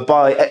the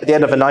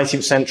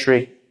 19th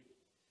century,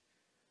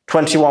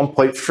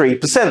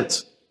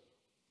 21.3%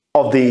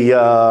 of the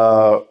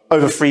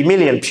over 3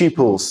 million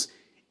pupils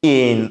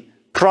in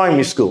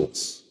primary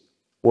schools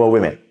were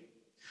women.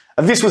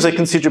 And this was a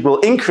considerable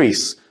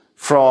increase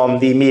from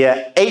the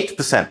mere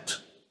 8%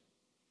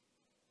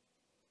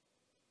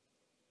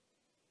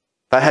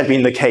 that had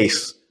been the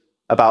case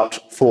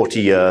about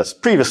 40 years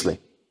previously.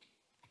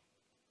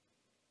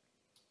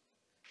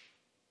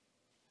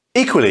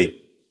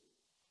 Equally,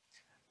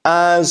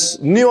 as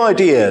new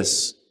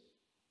ideas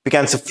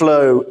began to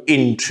flow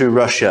into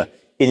Russia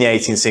in the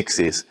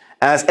 1860s,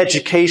 as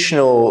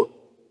educational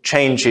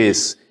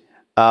changes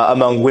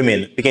among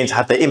women began to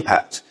have their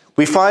impact,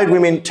 we find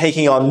women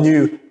taking on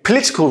new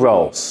political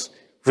roles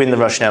within the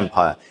Russian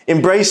Empire,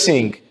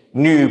 embracing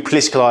new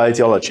political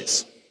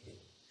ideologies.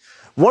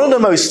 One of the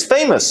most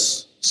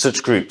famous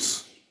such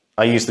groups,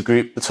 I use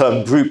the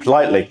term group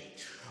lightly,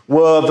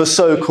 were the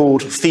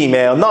so-called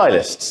female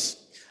nihilists.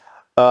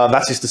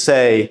 That is to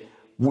say,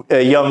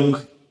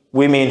 young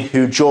women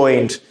who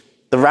joined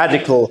the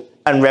radical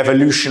and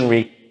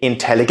revolutionary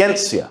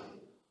intelligentsia.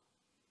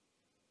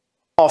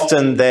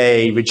 Often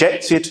they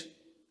rejected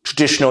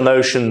traditional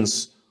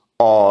notions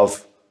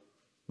of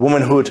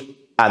womanhood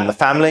and the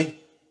family,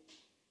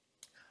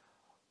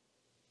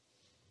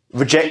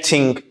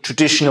 rejecting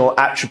traditional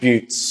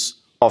attributes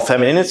of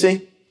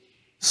femininity.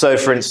 So,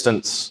 for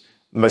instance,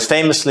 most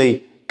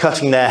famously,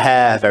 cutting their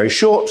hair very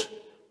short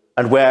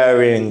and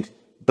wearing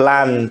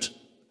bland,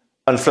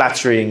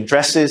 unflattering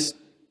dresses,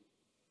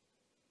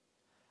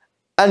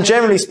 and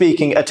generally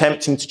speaking,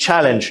 attempting to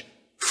challenge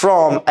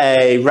from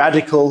a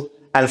radical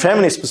and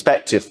feminist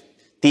perspective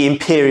the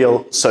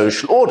imperial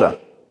social order.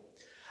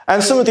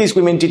 And some of these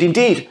women did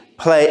indeed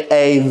play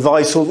a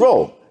vital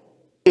role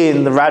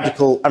in the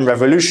radical and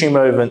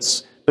revolutionary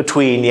movements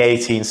between the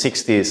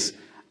 1860s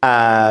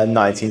and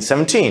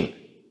 1917.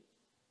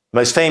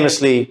 Most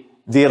famously,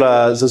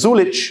 Vera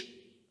Zazulych,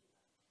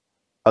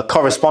 a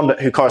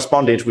correspondent who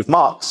corresponded with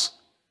Marx,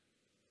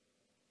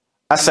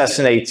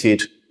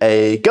 assassinated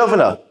a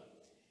governor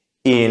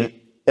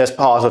as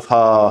part of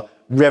her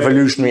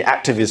revolutionary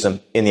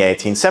activism in the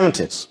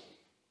 1870s.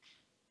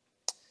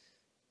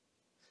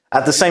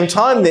 At the same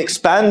time, the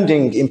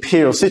expanding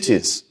imperial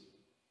cities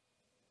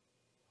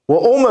were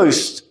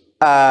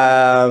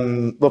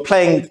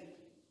playing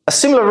a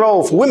similar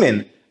role for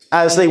women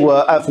as they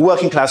were for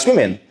working class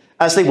women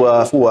as they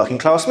were for working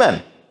class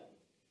men.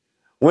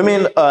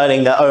 Women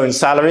earning their own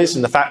salaries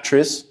in the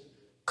factories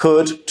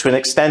could, to an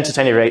extent at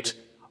any rate,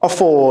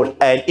 afford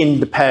an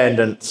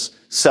independent,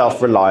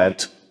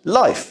 self-reliant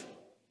life.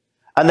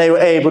 And they were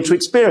able to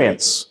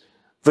experience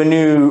the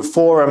new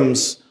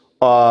forums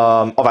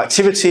of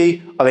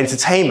activity, of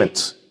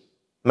entertainment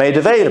made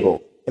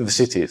available in the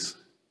cities.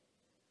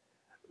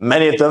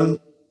 Many of them,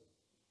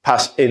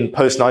 in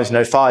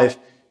post-1905,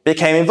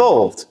 became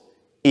involved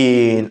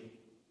with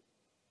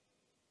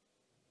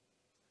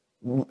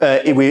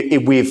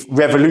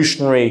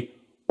revolutionary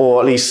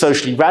or at least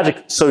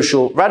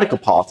social radical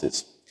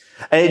parties.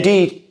 And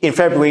indeed, in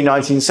February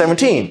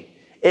 1917,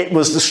 it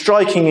was the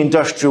striking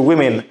industrial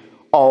women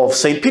of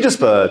St.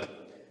 Petersburg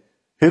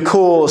who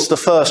caused the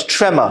first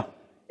tremor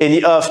in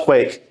the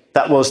earthquake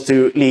that was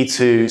to lead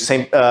to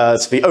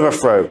the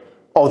overthrow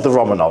of the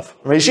Romanov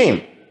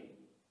regime.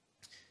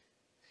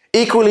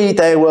 Equally,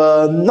 they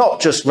were not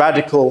just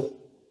radical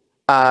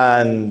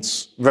and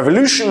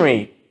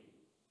revolutionary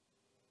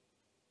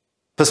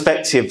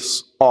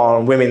perspectives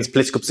on women's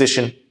political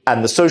position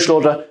and the social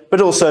order,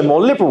 but also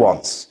more liberal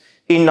ones.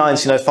 In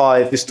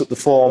 1905, this took the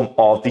form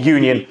of the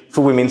Union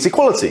for Women's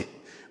Equality,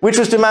 which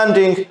was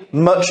demanding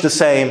much the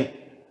same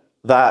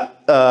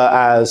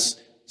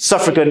as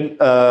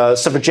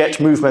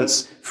suffragette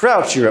movements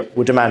throughout Europe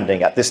were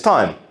demanding at this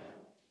time.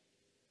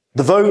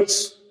 The vote,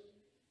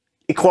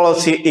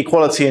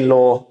 equality in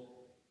law,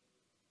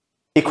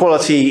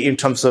 equality in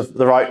terms of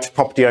the right to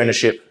property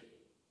ownership,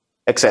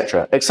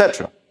 etc.,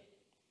 etc.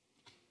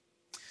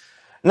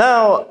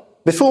 Now,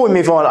 before we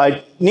move on,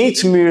 I need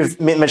to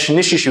mention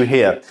this issue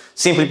here,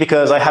 simply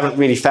because I haven't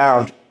really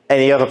found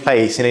any other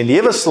place in any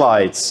other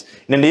slides,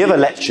 in any other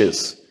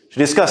lectures to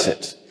discuss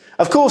it.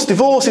 Of course,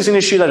 divorce is an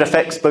issue that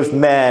affects both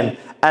men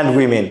and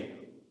women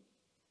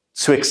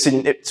to a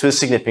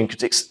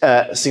significant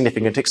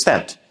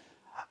extent.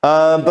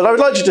 But I would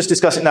like to just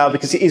discuss it now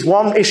because it is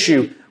one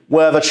issue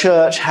where the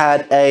church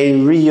had a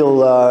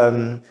real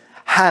a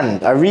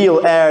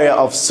real area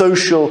of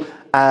social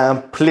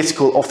and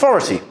political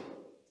authority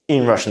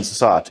in Russian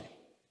society.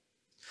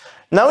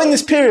 Now, in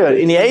this period,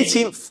 in the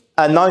 18th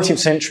and 19th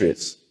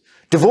centuries,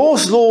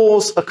 divorce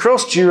laws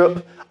across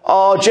Europe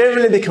are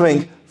generally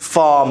becoming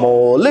far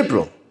more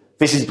liberal.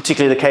 This is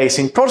particularly the case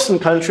in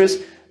Protestant countries,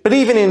 but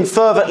even in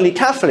fervently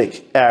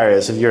Catholic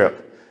areas of Europe.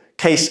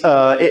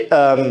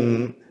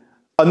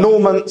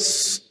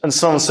 Annulments and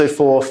so on and so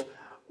forth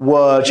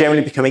were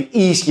generally becoming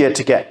easier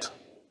to get.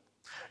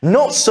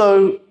 Not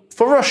so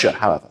for Russia,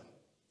 however.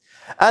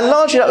 And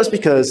largely that was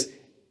because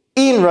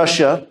in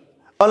Russia,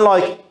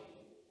 unlike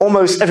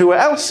almost everywhere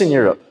else in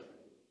Europe,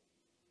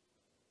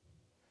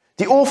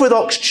 the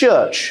Orthodox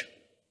Church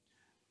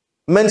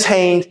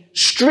maintained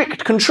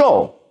strict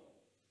control,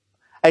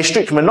 a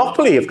strict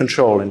monopoly of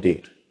control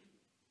indeed,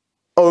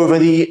 over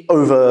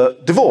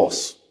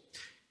divorce.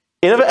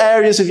 In other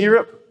areas of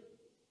Europe,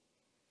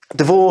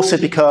 divorce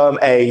had become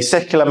a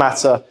secular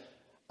matter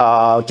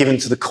given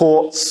to the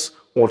courts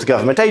or to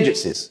government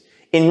agencies.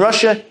 In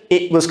Russia,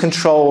 it was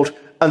controlled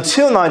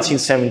until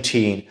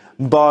 1917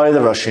 by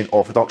the Russian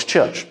Orthodox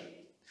Church.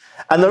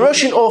 And the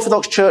Russian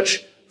Orthodox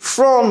Church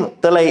from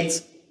the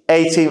late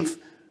 18th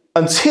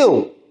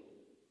until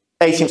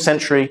 18th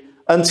century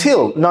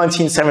until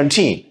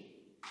 1917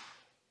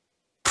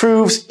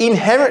 proves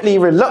inherently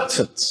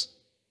reluctant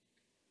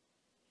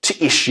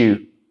to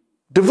issue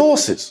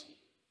divorces.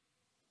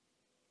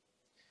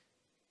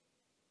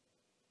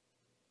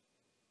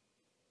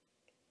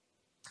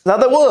 Now,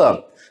 there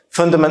were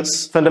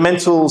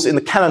fundamentals in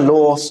the canon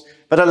laws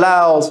that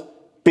allowed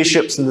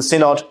bishops and the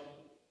synod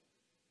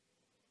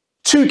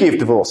to give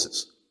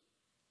divorces.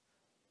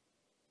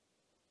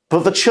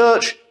 But the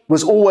church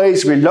was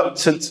always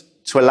reluctant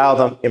to allow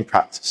them in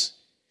practice.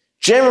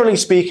 Generally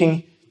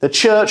speaking, the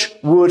church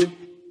would,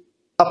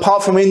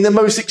 apart from in the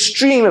most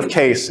extreme of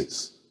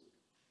cases,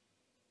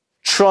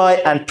 try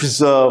and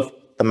preserve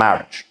the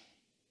marriage.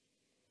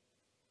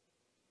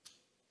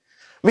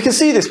 We can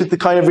see this with the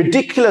kind of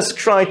ridiculous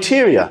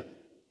criteria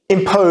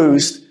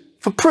imposed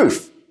for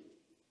proof.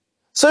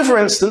 So, for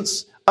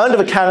instance, under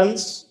the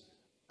canons,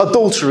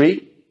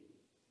 adultery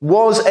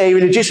was a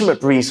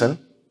legitimate reason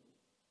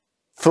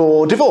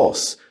for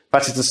divorce.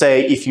 That is to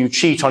say, if you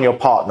cheat on your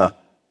partner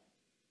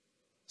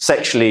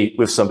sexually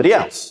with somebody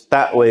else,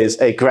 that was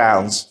a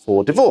grounds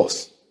for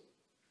divorce.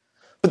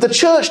 But the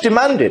church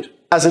demanded,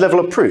 as a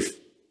level of proof,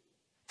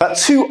 that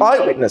two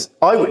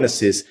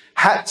eyewitnesses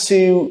had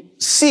to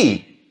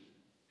see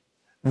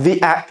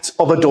the act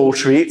of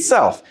adultery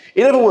itself.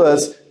 In other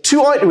words,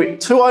 two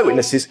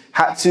eyewitnesses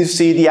had to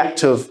see the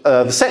act of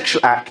the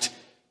sexual act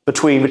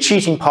between the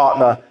cheating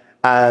partner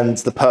and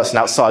the person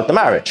outside the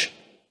marriage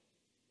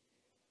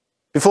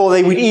before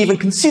they would even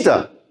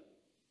consider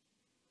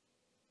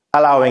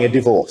allowing a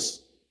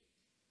divorce.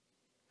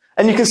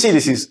 And you can see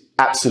this is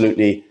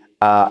absolutely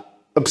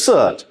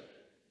absurd.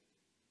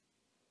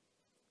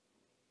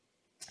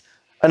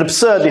 An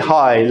absurdly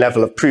high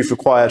level of proof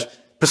required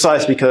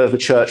precisely because the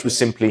church was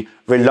simply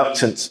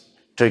reluctant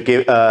to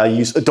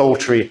use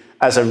adultery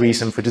as a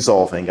reason for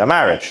dissolving a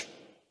marriage.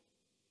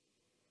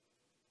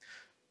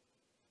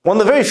 One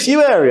of the very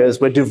few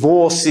areas where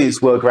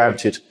divorces were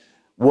granted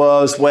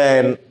was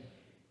when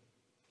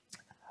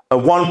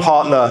one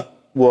partner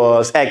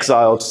was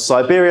exiled to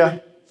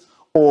Siberia,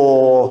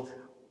 or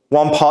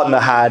one partner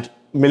had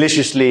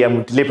maliciously and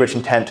with deliberate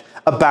intent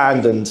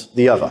abandoned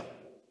the other.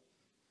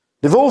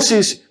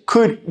 Divorces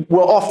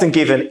were often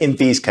given in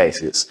these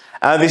cases,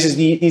 and these are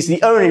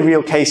the only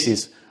real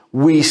cases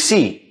we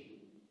see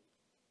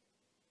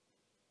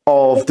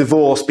of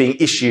divorce being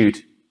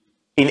issued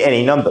in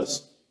any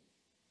numbers.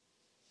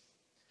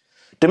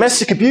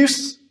 Domestic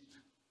abuse,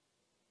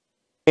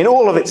 in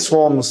all of its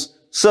forms,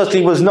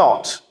 certainly was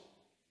not,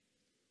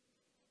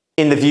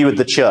 in the view of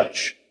the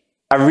church,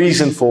 a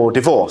reason for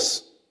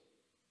divorce.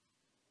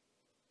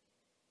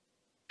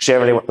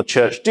 Generally, what the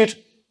church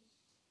did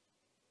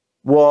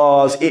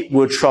was it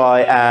would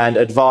try and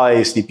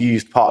advise the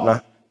abused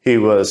partner,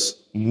 who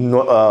was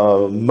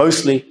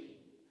mostly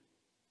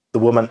the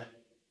woman,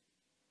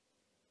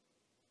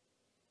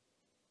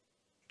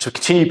 to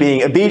continue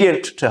being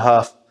obedient to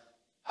her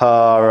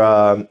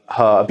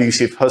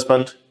abusive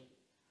husband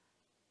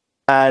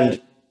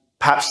and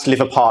perhaps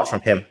live apart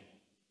from him.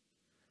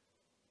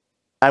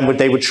 And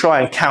they would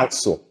try and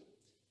counsel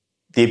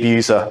the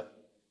abuser.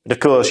 But of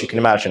course, you can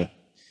imagine,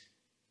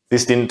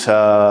 this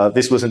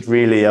wasn't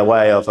really a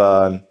way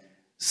of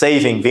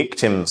saving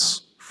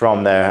victims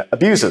from their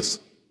abusers.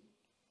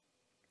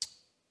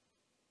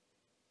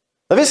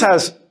 Now, this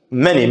has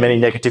many, many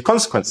negative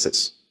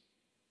consequences.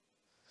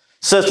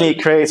 Certainly,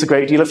 it creates a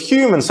great deal of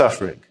human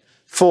suffering,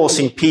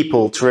 forcing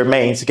people to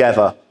remain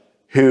together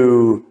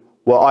who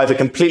were either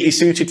completely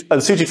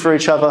unsuited for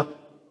each other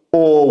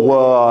or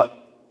were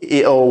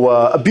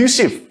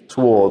abusive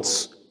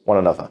towards one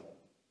another.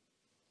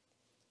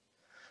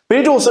 But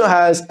it also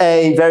has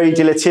a very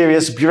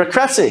deleterious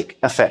bureaucratic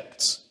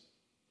effect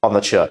on the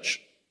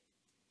church.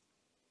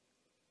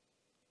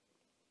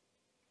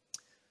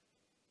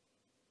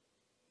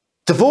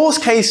 Divorce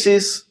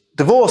cases,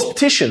 divorce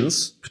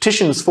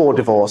petitions for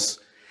divorce,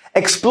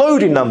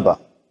 explode in number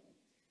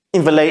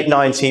in the late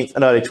 19th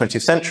and early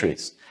 20th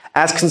centuries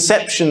as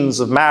conceptions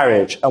of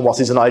marriage and what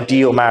is an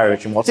ideal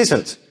marriage and what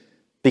isn't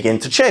begin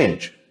to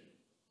change.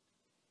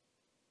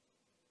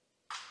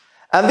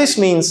 And this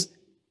means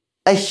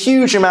a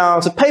huge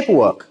amount of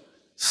paperwork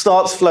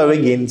starts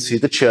flowing into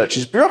the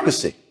church's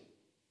bureaucracy.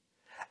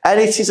 And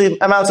it is an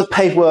amount of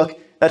paperwork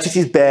that it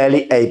is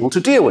barely able to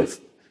deal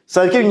with.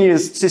 So I've given you a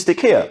statistic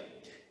here.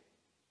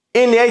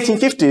 In the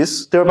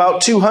 1850s, there were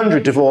about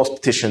 200 divorce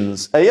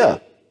petitions a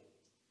year.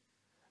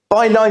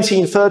 By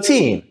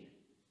 1913,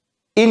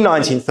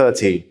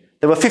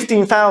 there were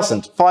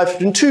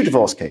 15,502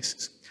 divorce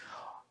cases.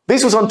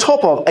 This was on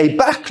top of a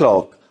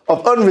backlog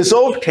of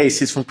unresolved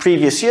cases from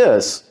previous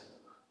years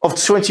of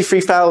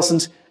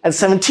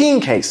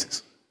 23,017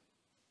 cases.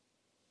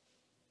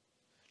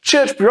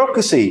 Church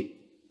bureaucracy,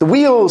 the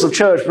wheels of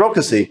church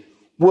bureaucracy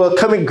were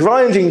coming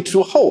grinding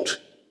to a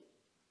halt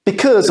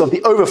because of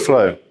the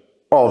overflow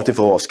of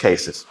divorce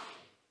cases.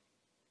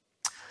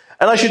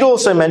 And I should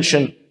also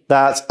mention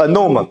that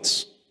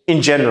annulment,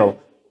 in general,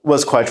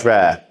 was quite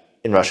rare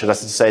in Russia. That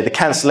is to say, the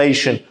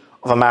cancellation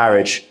of a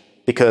marriage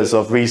because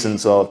of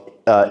reasons of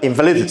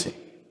invalidity.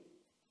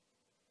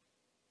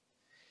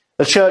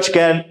 The church,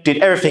 again, did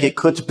everything it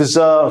could to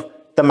preserve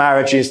the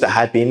marriages that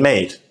had been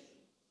made.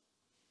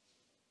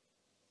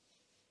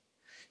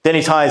 The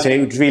only times when it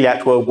would really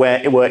act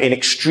were in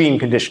extreme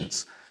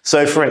conditions.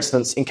 So, for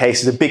instance, in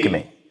cases of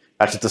bigamy,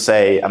 that is to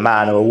say, a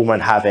man or a woman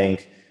having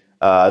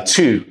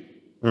two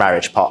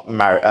marriage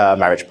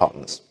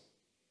partners.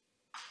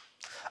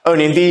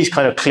 Only in these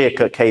kind of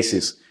clear-cut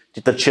cases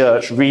did the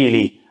church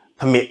really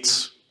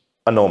permit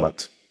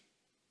annulment.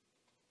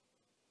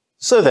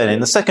 So then, in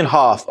the second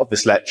half of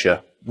this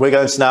lecture, we're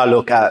going to now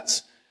look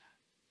at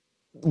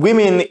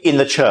women in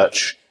the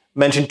church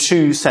meant in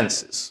two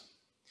senses.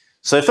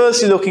 So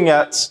firstly, looking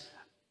at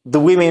the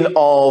women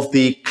of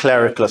the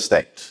clerical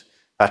estate.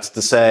 That's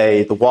to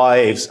say, the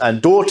wives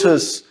and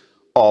daughters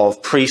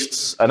of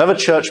priests and other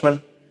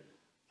churchmen,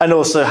 and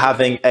also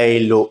having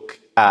a look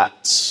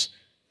at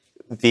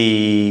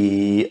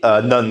the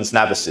nuns,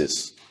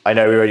 novices. I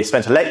know we already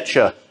spent a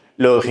lecture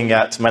looking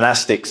at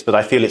monastics, but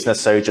I feel it's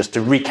necessary just to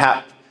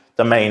recap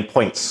the main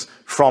points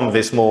from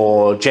this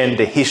more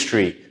gender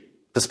history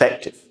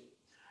perspective.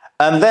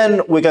 And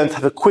then we're going to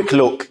have a quick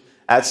look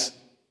at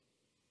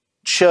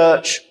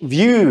church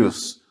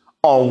views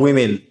on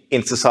women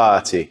in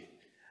society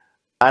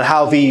and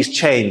how these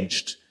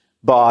changed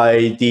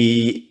by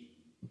the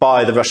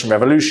Russian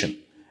Revolution,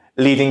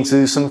 leading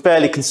to some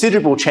fairly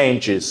considerable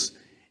changes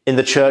in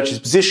the church's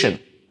position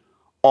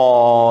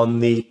on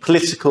the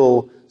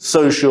political,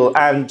 social,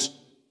 and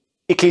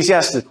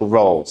ecclesiastical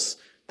roles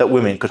that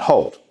women could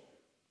hold.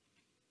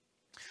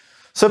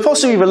 So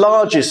possibly the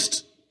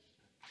largest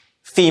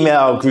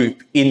female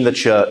group in the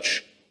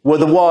church were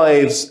the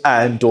wives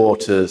and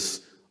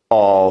daughters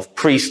of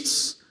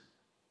priests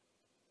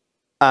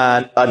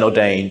and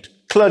unordained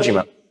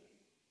clergymen.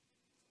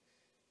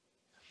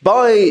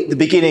 By the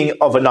beginning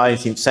of the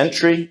 19th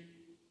century,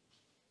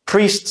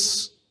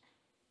 priests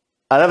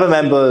and other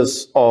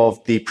members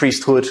of the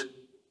priesthood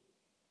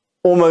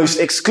almost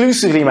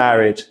exclusively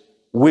married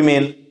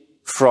women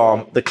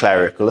from the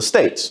clerical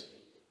estate.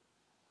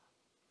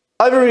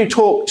 I've already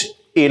talked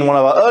in one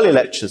of our earlier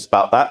lectures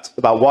about that,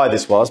 about why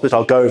this was, but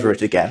I'll go over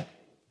it again.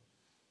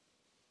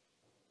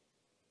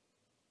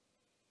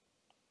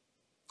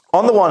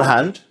 On the one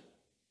hand,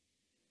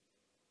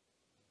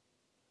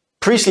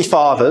 priestly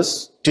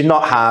fathers did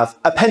not have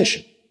a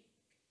pension.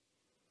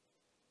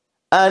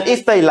 And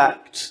if they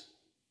lacked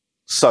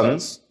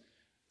sons,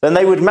 then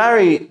they would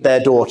marry their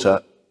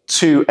daughter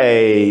to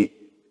a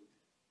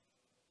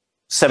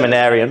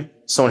seminarian,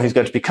 someone who's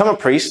going to become a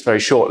priest very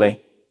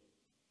shortly,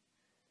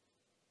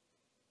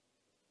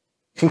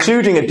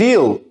 concluding a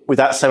deal with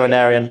that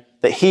seminarian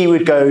that he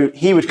would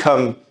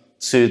come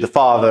to the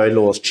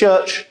father-in-law's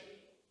church,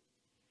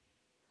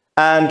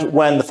 and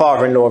when the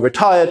father-in-law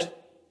retired,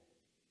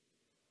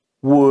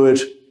 would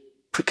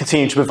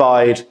continue to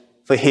provide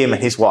for him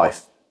and his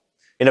wife.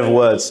 In other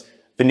words,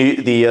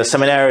 the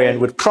seminarian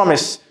would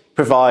promise to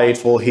provide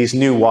for his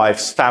new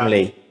wife's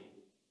family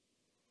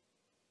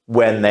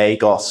when they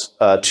got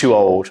too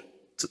old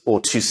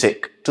or too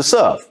sick to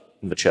serve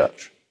in the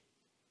church.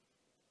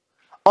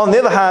 On the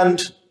other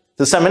hand,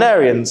 the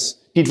seminarians,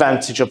 the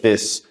advantage of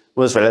this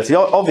was relatively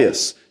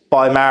obvious.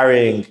 By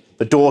marrying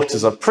the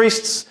daughters of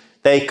priests,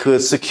 they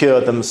could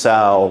secure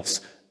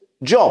themselves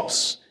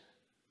jobs.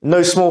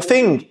 No small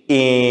thing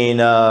in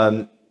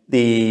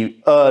the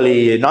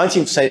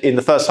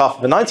first half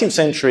of the 19th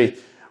century,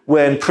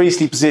 when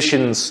priestly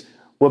positions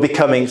were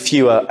becoming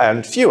fewer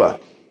and fewer.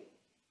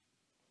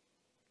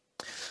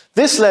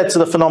 This led to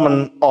the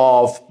phenomenon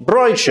of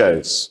bride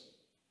shows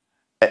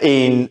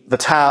in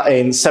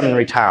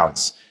seminary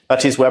towns.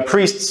 That is, where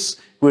priests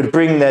would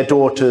bring their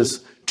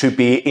daughters to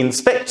be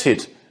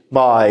inspected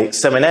by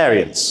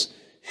seminarians,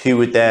 who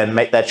would then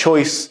make their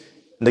choice,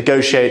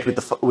 negotiate with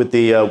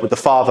the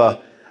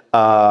father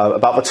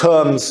about the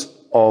terms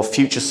of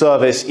future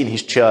service in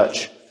his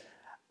church,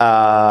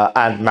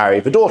 and marry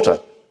the daughter.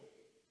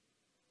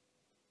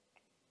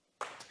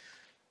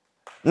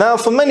 Now,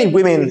 for many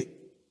women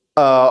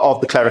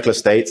of the clerical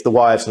estates, the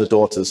wives and the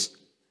daughters,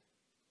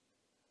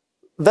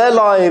 their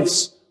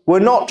lives were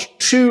not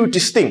too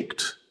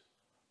distinct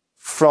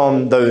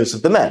from those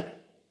of the men.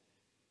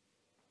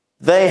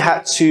 They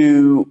had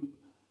to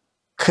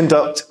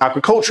conduct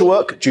agricultural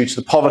work due to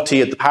the poverty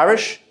of the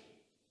parish,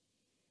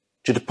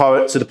 to the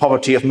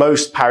poverty of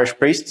most parish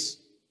priests,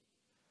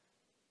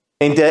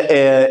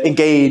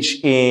 engage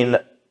in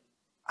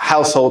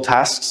household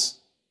tasks,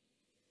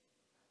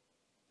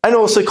 and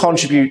also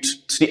contribute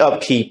to the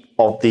upkeep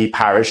of the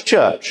parish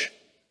church,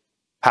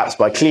 perhaps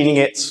by cleaning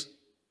it,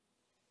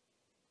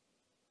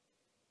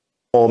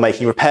 or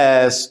making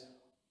repairs,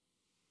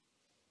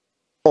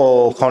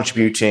 or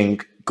contributing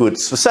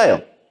goods for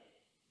sale.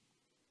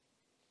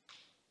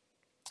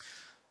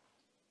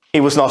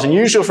 It was not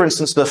unusual, for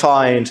instance, to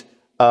find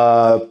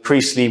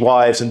priestly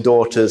wives and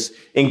daughters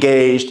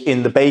engaged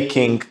in the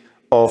baking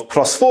of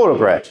prosphora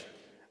bread,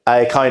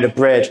 a kind of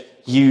bread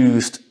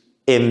used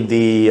in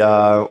the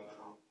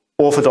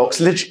Orthodox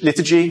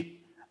liturgy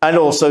and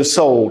also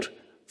sold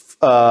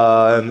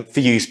for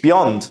use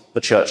beyond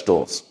the church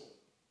doors.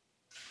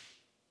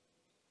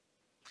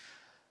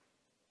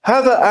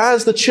 However,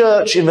 as the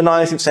church in the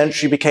 19th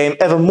century became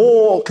ever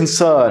more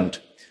concerned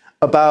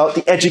about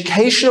the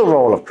educational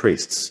role of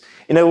priests,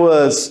 in other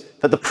words,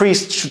 that the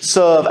priests should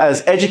serve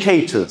as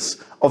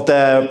educators of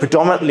their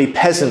predominantly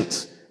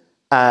peasant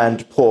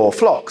and poor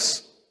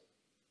flocks,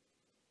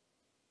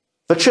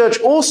 the church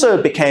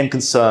also became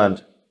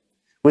concerned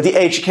with the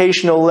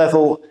educational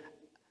level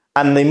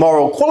and the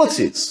moral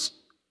qualities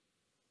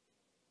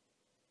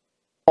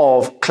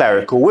of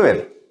clerical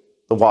women,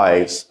 the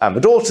wives and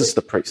the daughters of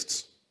the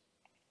priests.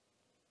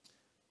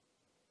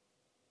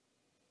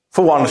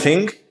 For one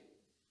thing,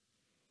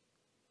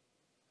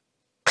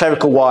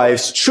 clerical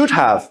wives should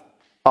have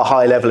a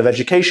high level of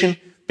education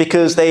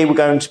because they were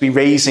going to be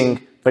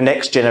raising the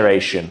next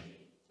generation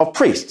of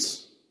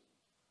priests.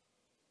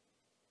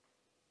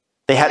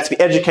 They had to be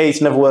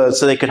educated, in other words,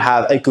 so they could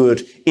have a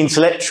good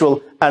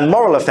intellectual and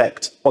moral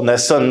effect on their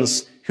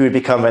sons who would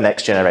become the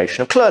next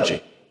generation of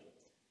clergy.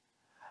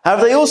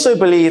 However, they also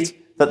believed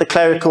that the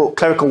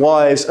clerical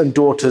wives and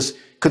daughters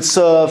could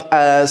serve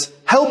as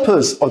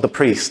helpers of the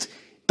priest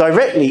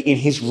directly in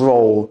his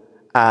role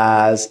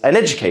as an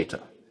educator.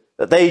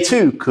 That they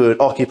too could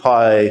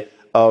occupy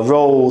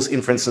roles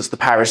in, for instance, the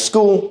parish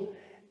school,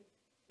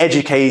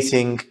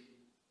 educating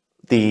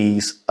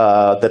the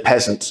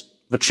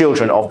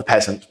children of the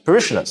peasant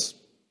parishioners.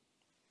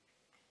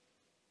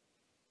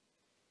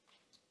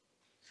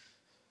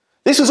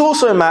 This was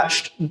also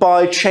matched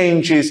by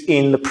changes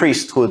in the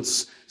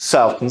priesthood's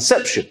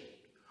self-conception.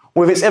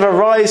 With its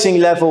ever-rising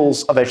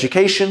levels of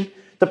education,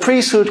 the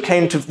priesthood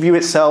came to view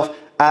itself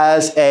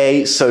as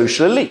a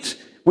social elite,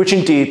 which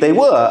indeed they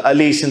were, at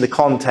least in the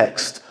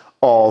context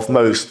of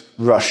most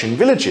Russian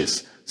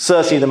villages.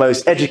 Certainly the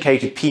most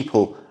educated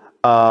people,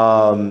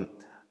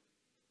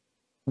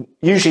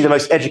 usually the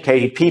most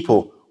educated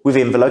people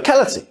within the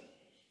locality,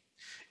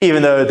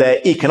 even though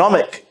their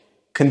economic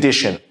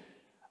condition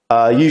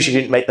usually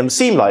didn't make them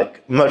seem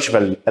like much of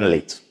an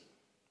elite.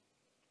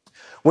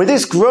 With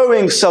this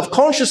growing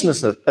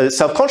self-consciousness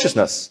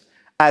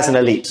as an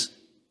elite,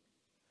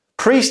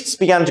 priests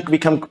began to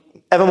become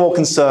ever more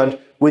concerned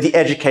with the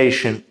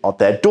education of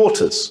their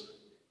daughters.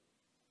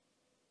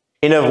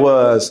 In other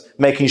words,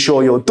 making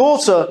sure your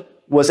daughter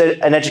was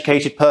an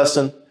educated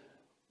person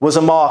was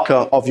a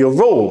marker of your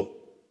role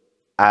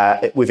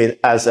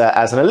as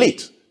an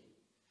elite.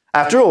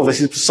 After all,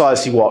 this is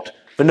precisely what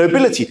the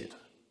nobility did.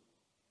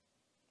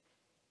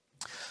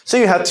 So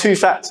you had two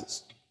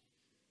factors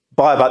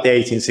by about the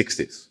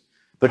 1860s.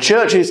 The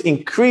church's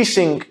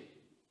increasing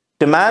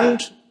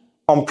demand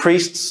on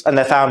priests and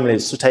their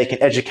families to take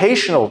an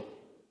educational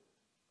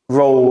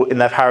role in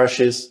their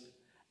parishes,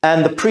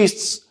 and the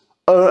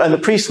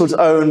priesthood's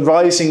own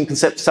rising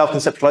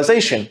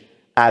self-conceptualization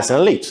as an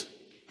elite.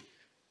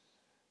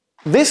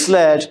 This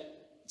led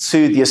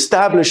to the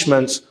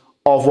establishment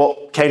of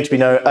what came to be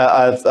known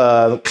as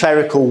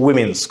clerical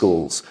women's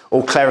schools,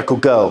 or clerical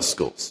girls'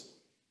 schools.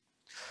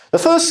 The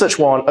first such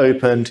one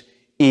opened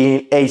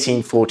in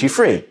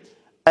 1843,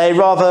 a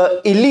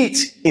rather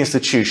elite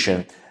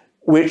institution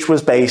which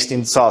was based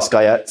in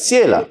Tsarskaya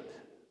Sela,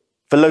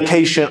 the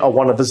location of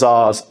one of the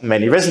Tsar's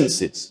many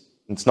residences.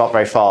 It's not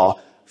very far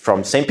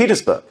from St.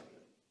 Petersburg.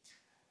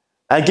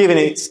 And given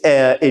its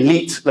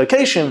elite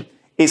location,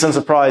 it's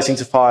unsurprising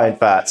to find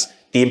that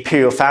the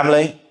imperial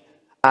family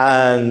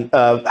had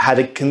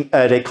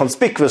a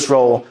conspicuous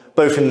role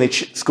both in the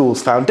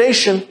school's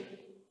foundation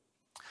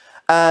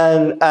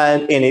and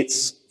in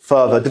its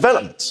further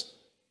development.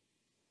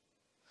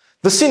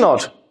 The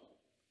synod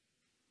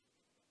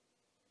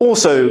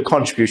also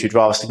contributed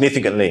rather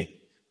significantly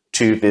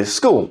to this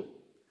school.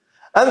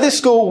 And this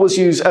school was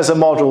used as a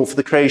model for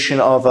the creation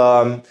of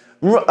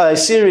a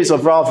series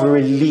of rather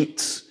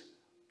elite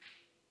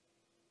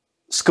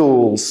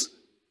schools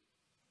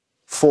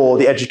for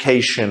the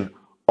education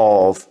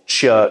of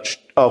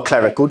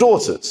clerical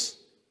daughters.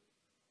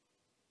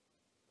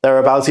 There are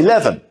about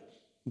 11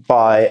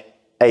 by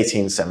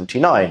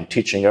 1879,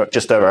 teaching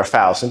just over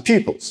 1,000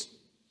 pupils.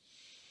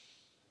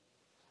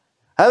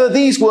 However,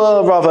 these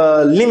were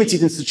rather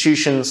limited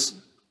institutions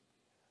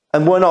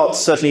and were not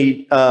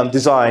certainly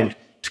designed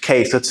to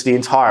cater to the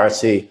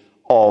entirety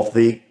of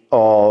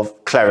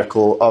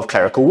clerical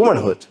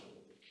womanhood.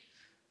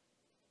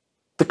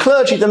 The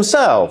clergy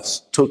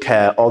themselves took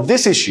care of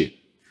this issue,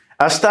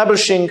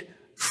 establishing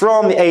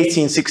from the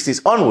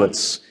 1860s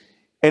onwards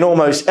in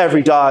almost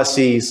every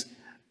diocese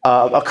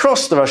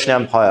across the Russian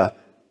Empire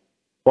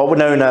what were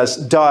known as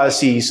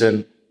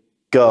diocesan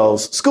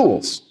girls'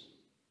 schools,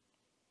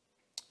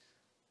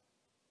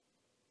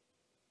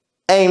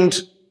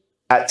 aimed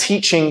at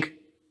teaching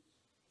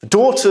the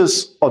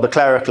daughters of the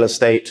clerical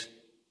estate,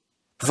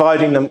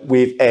 providing them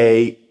with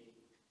a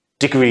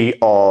degree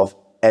of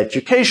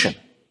education.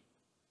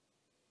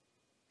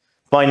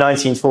 By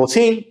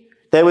 1914,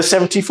 there were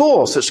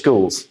 74 such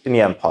schools in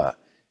the empire,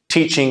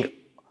 teaching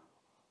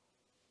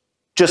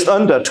just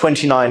under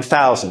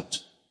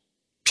 29,000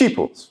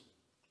 pupils.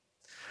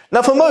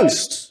 Now, for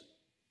most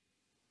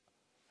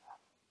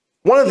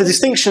One of the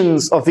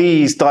distinctions of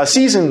these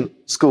diocesan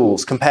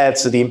schools compared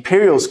to the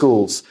imperial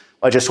schools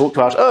I just talked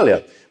about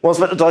earlier was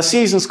that the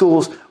diocesan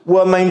schools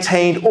were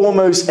maintained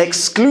almost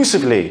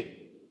exclusively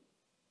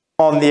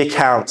on the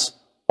account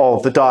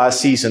of the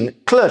diocesan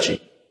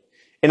clergy.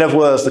 In other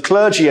words, the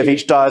clergy of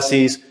each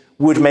diocese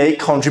would make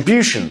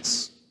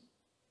contributions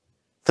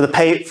for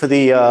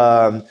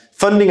the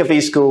funding of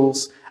these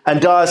schools,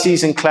 and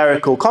diocesan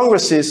clerical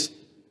congresses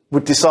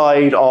would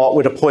decide or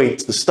would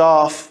appoint the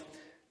staff,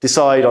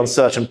 decide on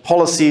certain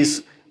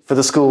policies for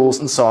the schools,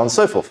 and so on and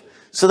so forth.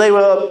 So they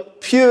were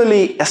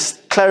purely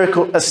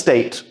clerical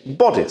estate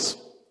bodies.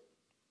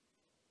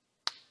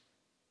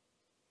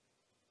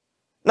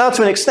 Now,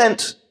 to an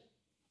extent,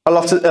 a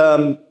lot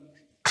of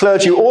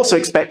clergy were also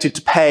expected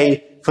to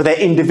pay for their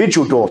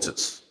individual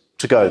daughters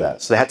to go there.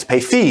 So they had to pay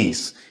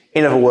fees,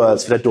 in other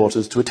words, for their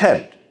daughters to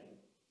attend.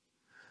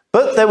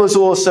 But there was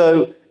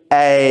also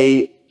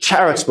a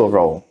charitable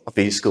role of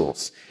these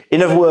schools.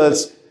 In other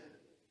words,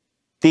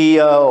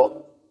 the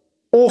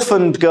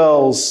orphaned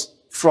girls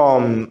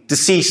from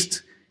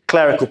deceased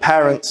clerical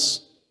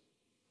parents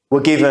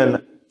were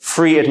given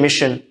free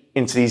admission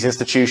into these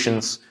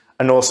institutions,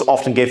 and also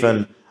often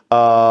given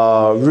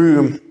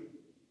room,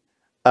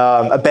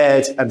 a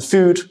bed and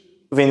food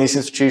within these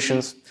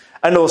institutions.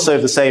 And also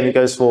the same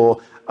goes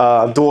for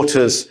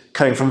daughters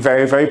coming from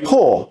very, very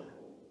poor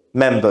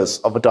members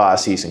of a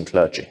diocesan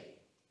clergy.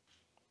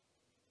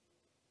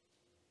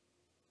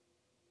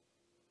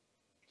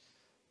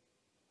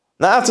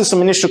 Now, after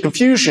some initial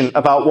confusion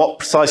about what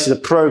precisely the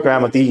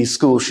program of these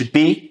schools should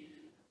be,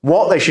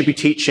 what they should be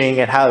teaching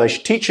and how they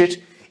should teach it,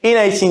 in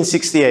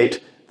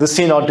 1868, the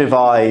Synod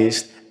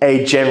devised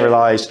a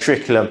generalized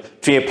curriculum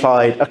to be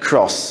applied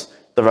across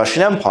the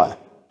Russian Empire.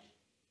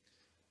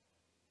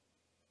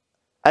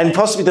 And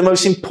possibly the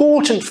most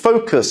important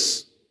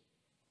focus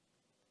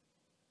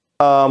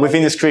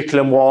within this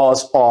curriculum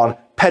was on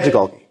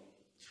pedagogy.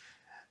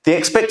 The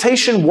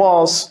expectation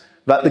was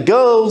that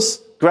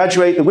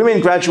the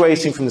women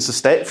graduating from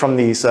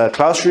these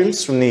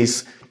classrooms, from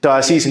these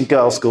diocesan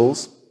girls'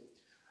 schools,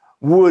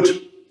 would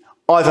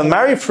either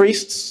marry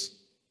priests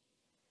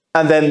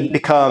and then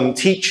become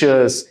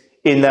teachers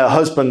in their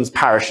husbands'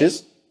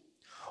 parishes,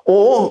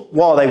 or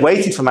while they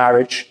waited for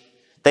marriage,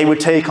 they would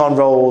take on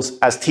roles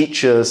as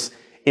teachers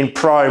in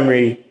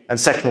primary and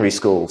secondary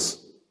schools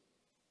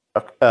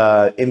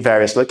in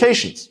various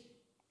locations.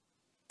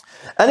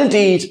 And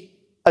indeed,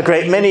 a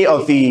great many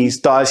of these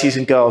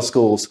diocesan girls'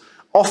 schools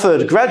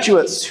offered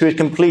graduates who had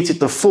completed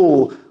the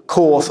full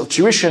course of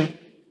tuition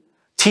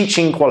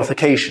teaching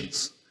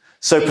qualifications,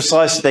 so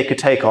precisely they could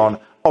take on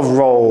a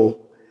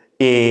role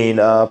in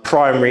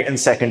primary and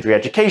secondary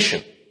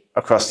education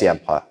across the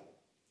empire.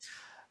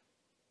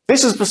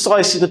 This was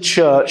precisely the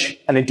church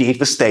and indeed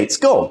the state's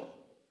goal.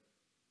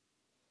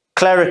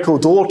 Clerical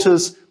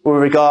daughters were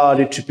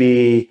regarded to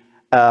be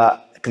a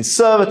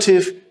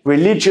conservative,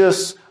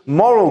 religious,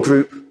 moral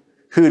group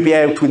who would be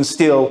able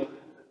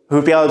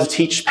to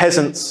teach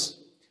peasants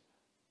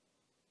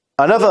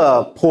and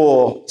other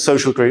poor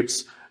social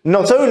groups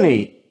not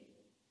only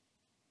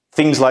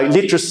things like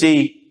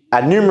literacy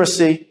and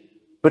numeracy,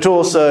 but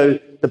also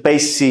the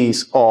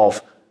bases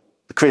of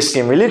the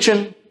Christian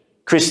religion,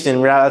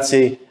 Christian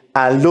reality,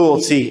 and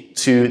loyalty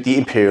to the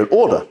imperial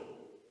order.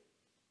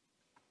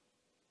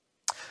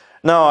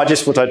 Now, I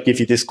just thought I'd give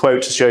you this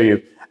quote to show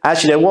you.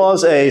 Actually, there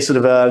was a sort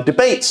of a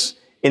debate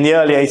in the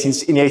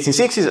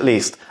 1860s at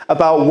least,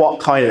 about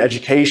what kind of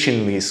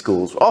education these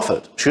schools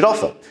should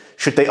offer.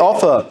 Should they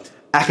offer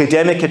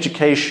academic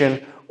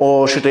education,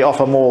 or should they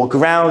offer more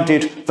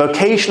grounded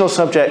vocational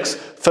subjects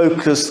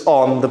focused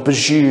on the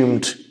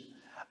presumed,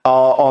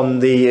 on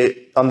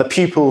the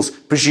pupils'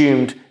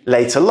 presumed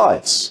later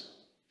lives?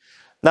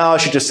 Now, I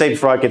should just say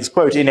before I get this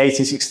quote, in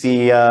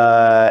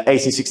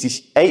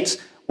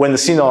 1868, when the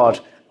Synod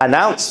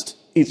announced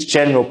its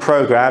general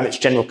program, its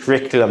general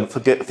curriculum for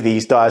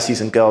these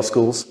diocesan girls'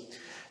 schools,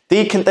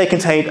 they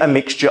contained a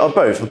mixture of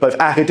both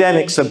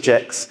academic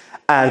subjects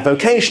and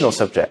vocational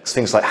subjects,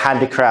 things like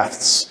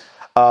handicrafts,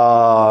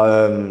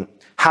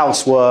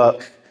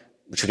 housework,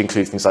 which would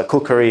include things like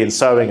cookery and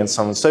sewing and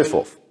so on and so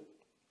forth.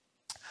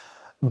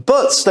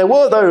 But there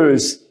were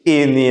those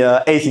in the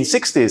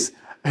 1860s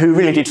who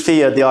really did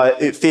fear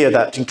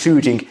that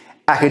including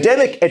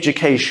academic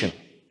education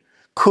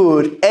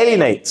could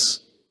alienate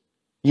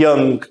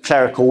young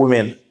clerical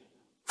women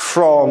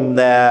from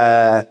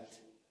their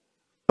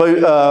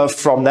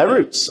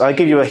roots. I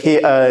give you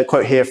a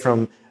quote here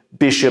from the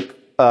Bishop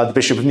of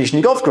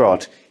Nizhny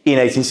Novgorod in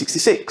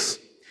 1866.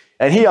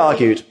 And he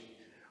argued,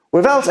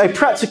 "Without a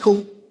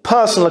practical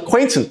personal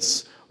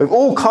acquaintance with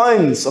all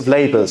kinds of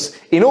labours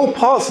in all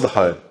parts of the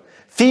home,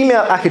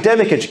 female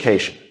academic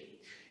education,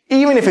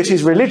 even if it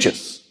is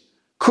religious,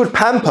 could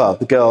pamper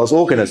the girls'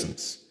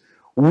 organisms,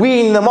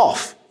 wean them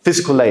off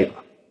physical labour.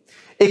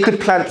 It could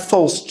plant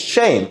false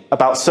shame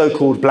about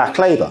so-called black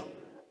labour,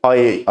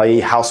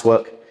 i.e.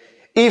 housework,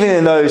 even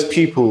in those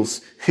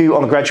pupils who,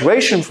 on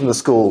graduation from the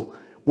school,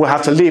 will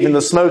have to live in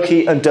the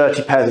smoky and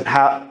dirty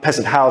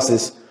peasant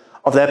houses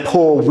of their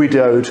poor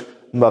widowed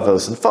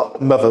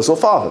mothers or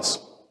fathers.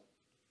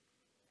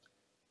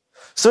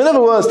 So in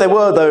other words, there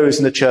were those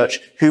in the church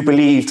who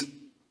believed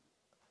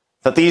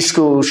that these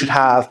schools should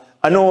have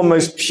an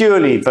almost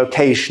purely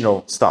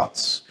vocational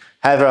stance.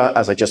 However,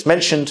 as I just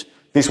mentioned,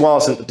 this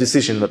wasn't the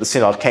decision that the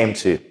Synod came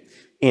to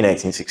in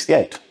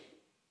 1868.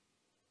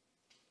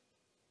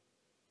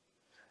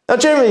 Now,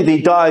 generally,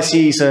 the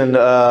diocesan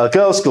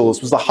girls'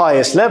 schools was the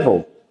highest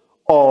level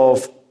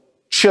of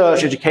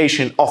church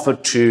education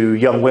offered to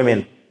young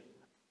women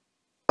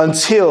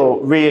until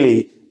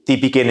really the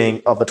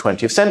beginning of the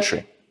 20th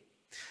century.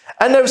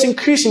 And there was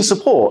increasing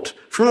support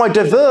from a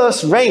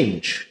diverse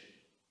range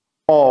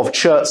of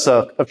church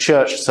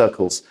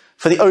circles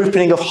for the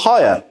opening of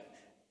higher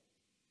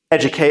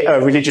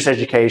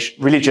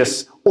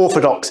religious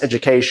Orthodox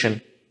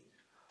education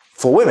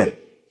for women.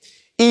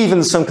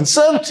 Even some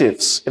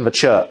conservatives in the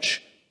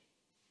church,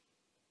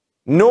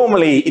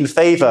 normally in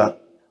favour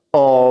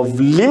of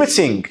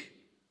limiting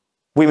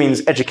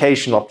women's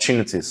educational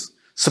opportunities,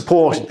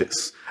 supported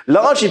this,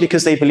 largely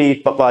because they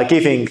believed that by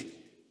giving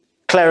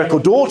clerical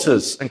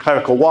daughters and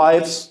clerical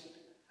wives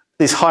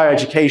this higher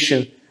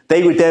education,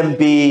 they would then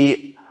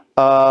be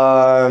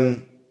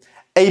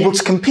able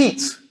to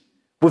compete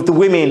with the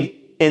women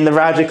in the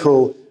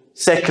radical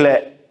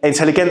secular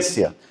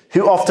intelligentsia,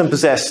 who often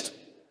possessed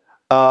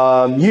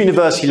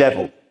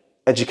university-level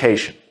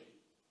education.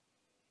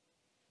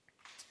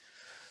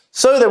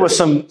 So there were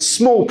some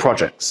small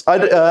projects.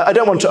 I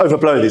don't want to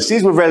overblow this.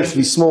 These were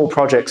relatively small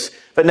projects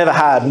that never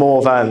had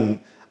more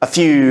than a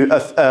few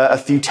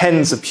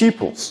tens of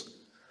pupils.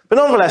 But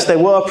nonetheless, there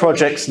were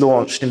projects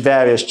launched in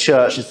various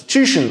church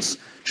institutions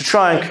to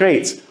try and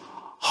create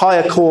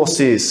higher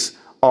courses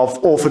of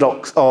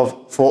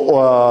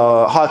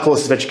higher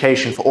courses of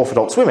education for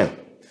Orthodox women.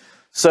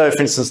 So,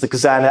 for instance, the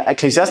Kazan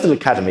Ecclesiastical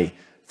Academy,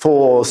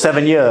 for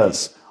 7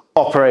 years,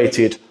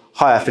 operated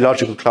higher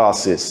theological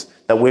classes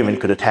that women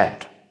could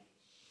attend.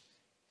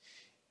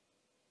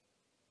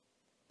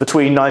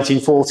 Between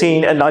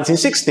 1914 and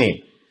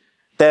 1916,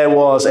 there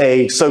was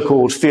a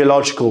so-called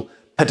Theological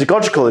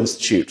Pedagogical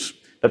Institute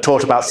that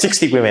taught about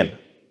 60 women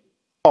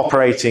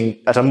operating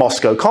at a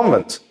Moscow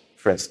convent,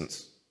 for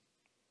instance.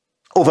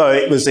 Although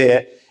it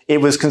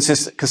was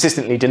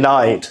consistently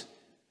denied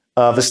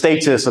the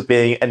status of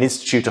being an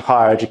institute of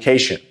higher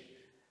education.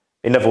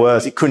 In other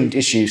words, it couldn't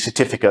issue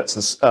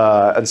certificates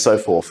and so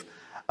forth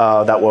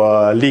that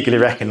were legally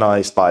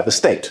recognized by the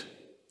state.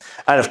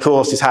 And of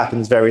course, this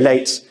happens very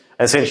late,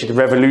 and essentially the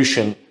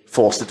revolution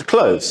forced it to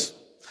close.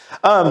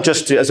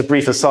 As a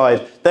brief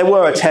aside, there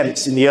were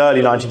attempts in the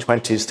early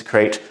 1920s to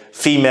create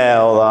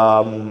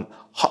female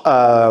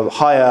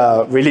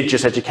higher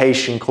religious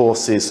education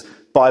courses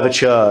by the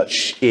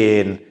church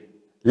in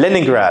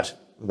Leningrad,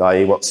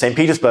 i.e. what St.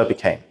 Petersburg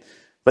became.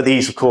 But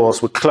these, of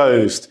course, were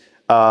closed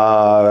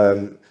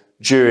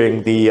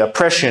during the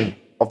oppression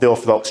of the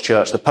Orthodox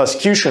Church, the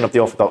persecution of the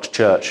Orthodox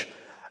Church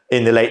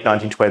in the late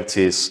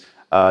 1920s,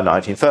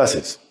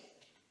 1930s.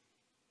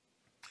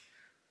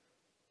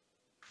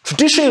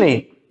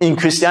 Traditionally, in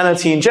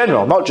Christianity in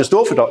general, not just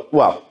Orthodox,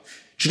 well,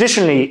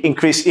 traditionally in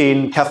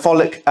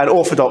Catholic and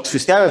Orthodox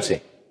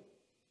Christianity,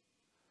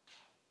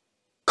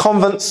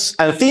 convents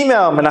and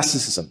female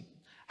monasticism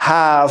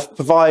have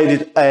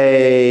provided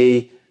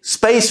a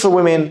space for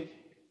women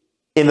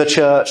in the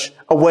church,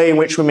 a way in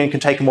which women can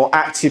take a more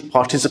active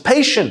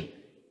participation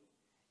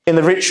in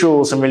the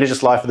rituals and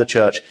religious life of the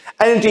church,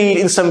 and indeed,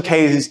 in some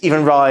cases,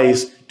 even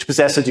rise to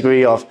possess a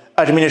degree of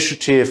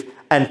administrative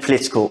and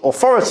political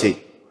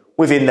authority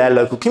within their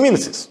local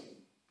communities.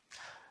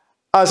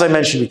 As I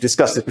mentioned, we've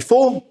discussed it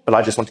before, but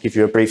I just want to give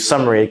you a brief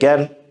summary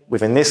again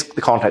within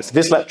the context of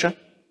this lecture.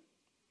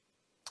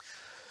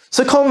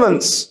 So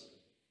convents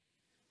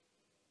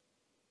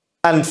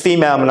and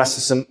female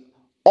monasticism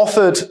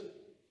offered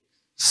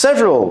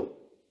several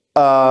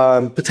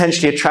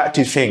potentially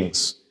attractive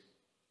things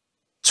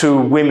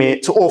to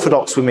women, to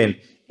Orthodox women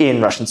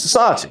in Russian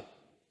society.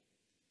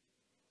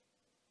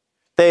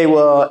 It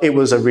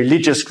was a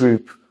religious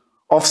group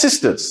of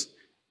sisters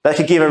that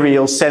could give a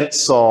real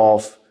sense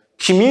of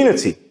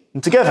community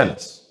and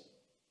togetherness.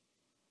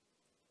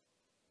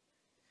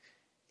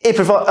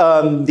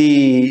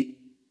 The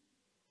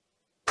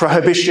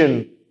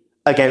prohibition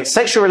against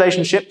sexual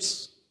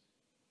relationships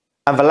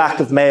and the lack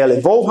of male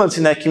involvement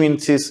in their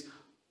communities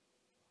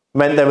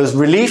meant there was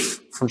relief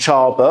from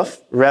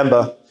childbirth,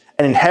 remember,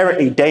 an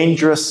inherently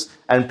dangerous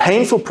and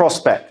painful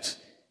prospect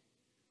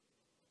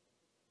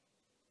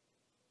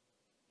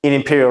in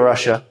Imperial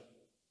Russia,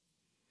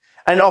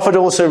 and offered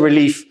also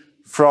relief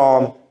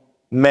from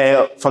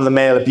the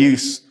male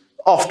abuse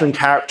often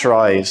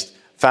characterized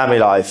family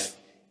life,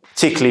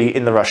 particularly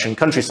in the Russian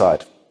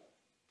countryside.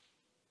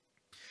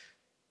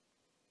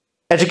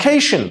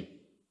 Education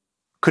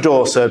could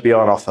also be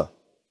on offer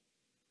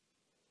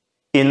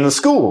in the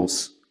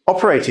schools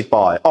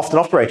often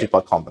operated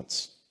by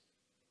convents.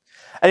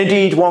 And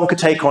indeed, one could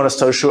take on a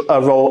social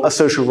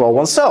role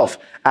oneself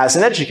as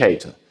an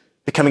educator,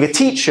 becoming a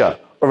teacher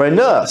or a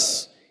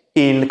nurse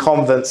in the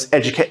convent's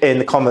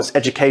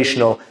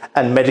educational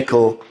and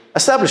medical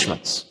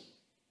establishments.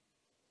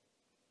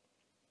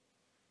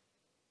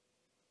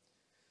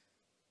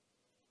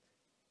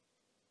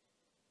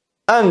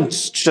 And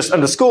to just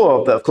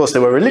underscore that, of course,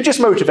 there were religious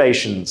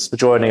motivations for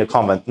joining a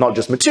convent, not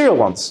just material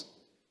ones.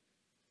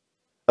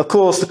 Of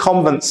course, the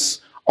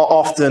convents are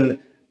often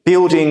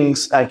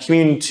buildings and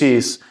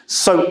communities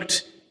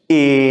soaked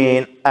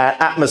in an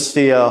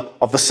atmosphere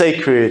of the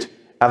sacred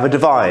and the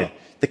divine.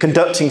 The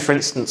conducting, for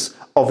instance,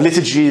 of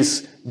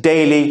liturgies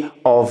daily,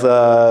 of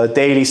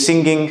daily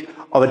singing,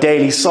 of a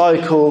daily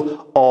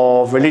cycle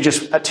of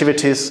religious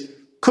activities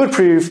could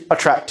prove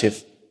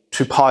attractive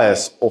to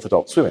pious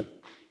Orthodox women.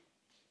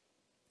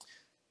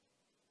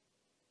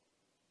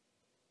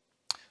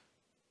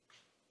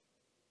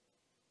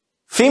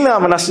 Female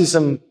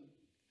monasticism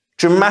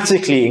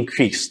dramatically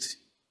increased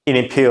in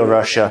Imperial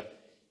Russia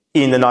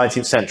in the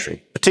 19th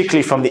century,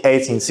 particularly from the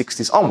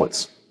 1860s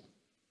onwards.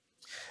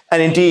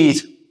 And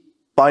indeed,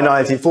 by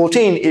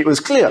 1914, it was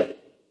clear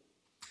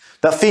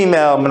that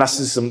female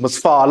monasticism was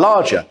far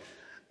larger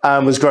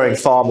and was growing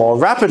far more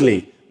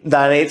rapidly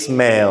than its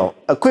male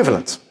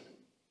equivalent.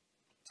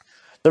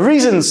 The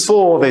reasons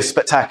for this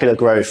spectacular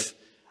growth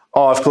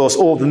are, of course,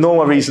 all the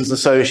normal reasons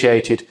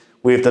associated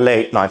with the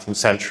late 19th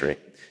century.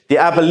 The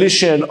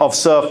abolition of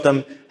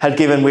serfdom had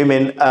given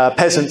women,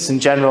 peasants in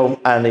general,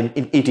 and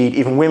indeed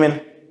even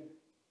women,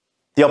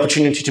 the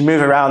opportunity to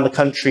move around the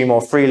country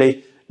more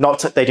freely.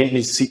 They didn't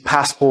need to seek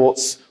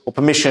passports or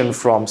permission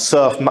from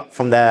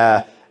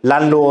their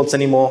landlords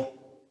anymore.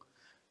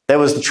 There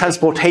was the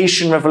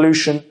transportation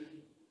revolution,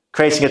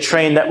 creating a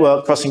train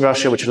network crossing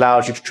Russia which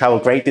allowed you to travel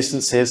great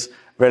distances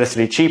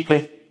relatively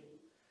cheaply.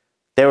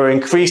 There were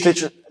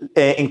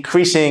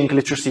increasing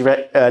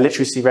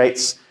literacy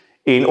rates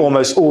in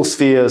almost all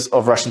spheres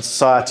of Russian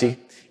society,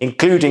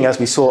 including, as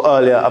we saw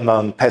earlier,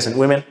 among peasant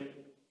women.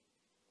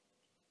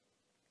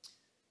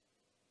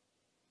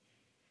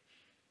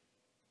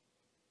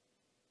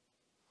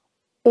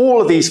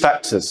 All of these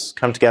factors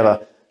come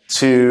together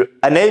to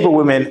enable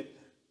women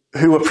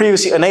who were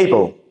previously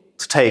unable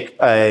to take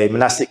a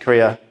monastic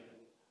career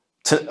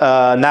to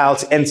now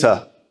to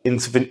enter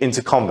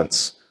into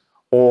convents,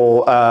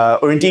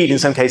 or indeed, in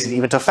some cases,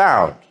 even to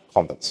found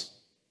convents.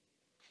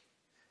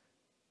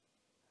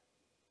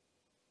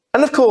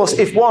 And of course,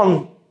 if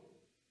one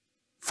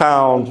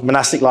found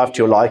monastic life to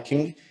your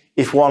liking,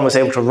 if one was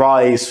able to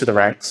rise through the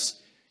ranks,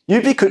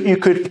 you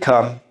could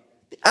become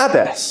the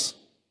abbess,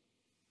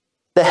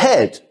 the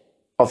head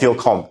of your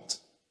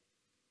convent.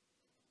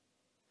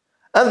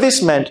 And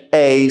this meant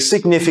a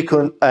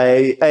significant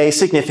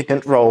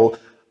role,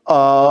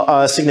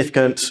 a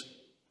significant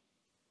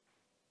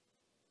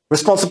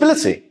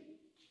responsibility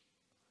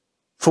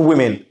for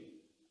women,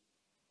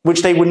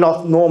 which they would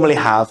not normally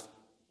have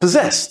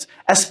possessed,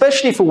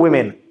 especially for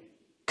women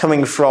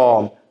coming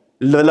from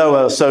the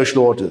lower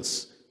social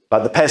orders,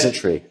 like the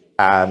peasantry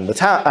and the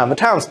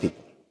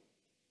townspeople.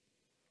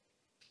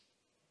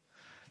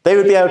 They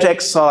would be able to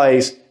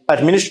exercise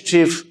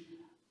administrative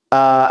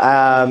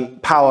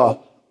power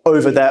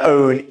over their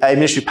own,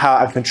 administrative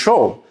power and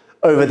control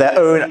over their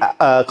own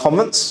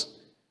convents.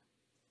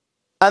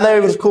 And they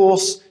would, of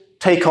course,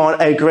 take on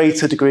a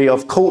greater degree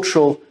of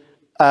social,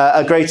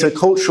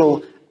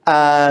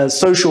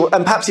 social,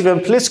 and perhaps even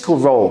political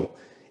role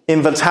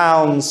in the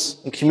towns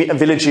and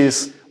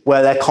villages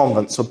where their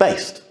convents were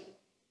based.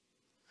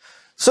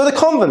 So the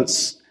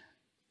convents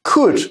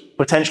could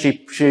potentially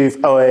prove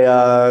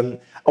a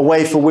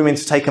way for women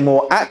to take a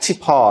more active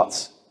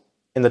part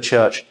in the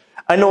church,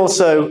 and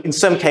also, in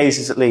some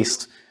cases at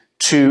least,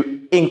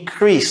 to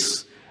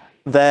increase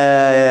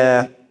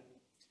their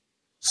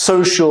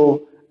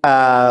social,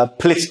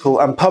 political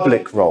and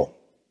public role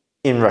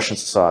in Russian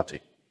society.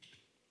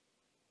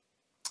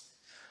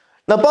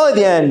 Now, by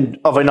the end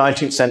of the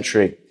 19th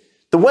century,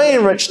 the way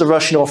in which the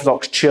Russian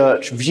Orthodox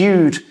Church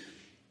viewed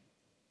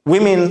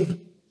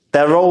women,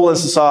 their role in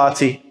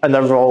society and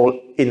their role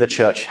in the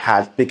church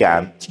had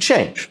began to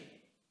change.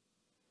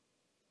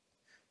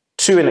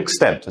 To an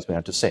extent, as we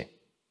have to see.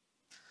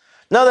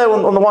 Now,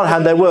 on the one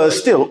hand, there were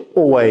still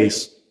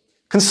always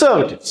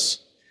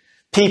conservatives,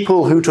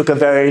 people who took a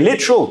very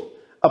literal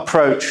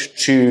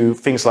approach to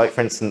things like,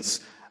 for instance,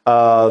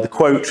 the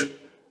quote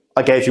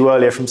I gave you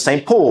earlier from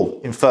St.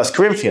 Paul in 1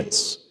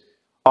 Corinthians,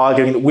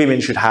 arguing that women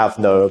should have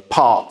no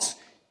part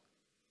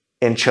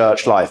in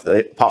church life,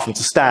 apart from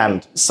to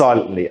stand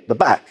silently at the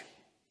back.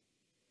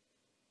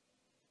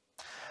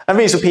 And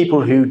these are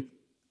people who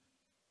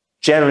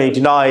generally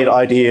denied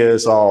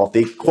ideas of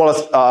the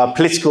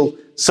political,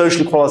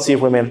 social equality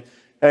of women,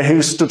 and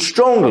who stood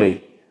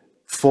strongly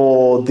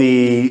for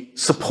the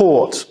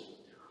support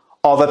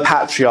of a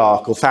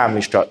patriarchal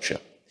family structure,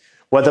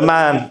 where the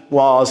man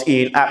was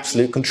in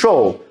absolute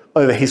control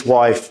over his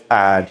wife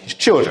and his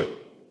children.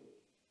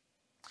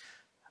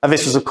 And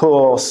this was, of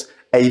course,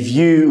 a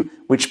view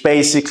which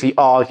basically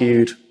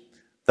argued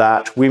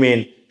that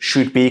women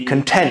should be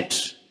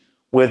content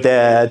with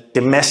their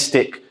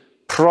domestic,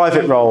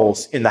 private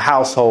roles in the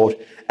household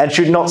and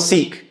should not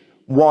seek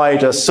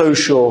wider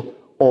social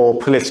or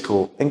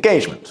political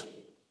engagement.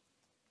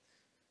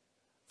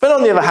 But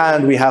on the other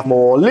hand, we have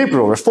more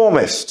liberal,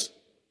 reformist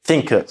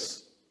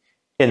thinkers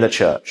in the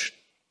church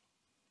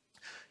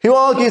who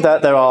argue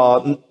that there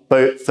are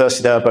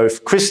firstly, there are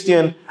both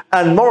Christian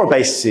and moral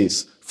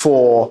bases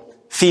for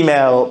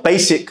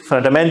basic,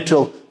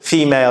 fundamental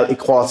female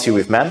equality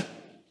with men,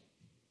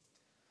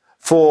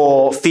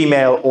 for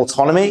female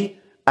autonomy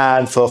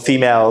and for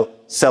female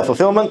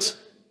self-fulfillment,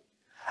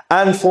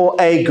 and for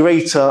a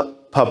greater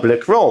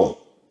public role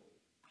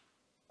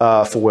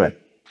for women.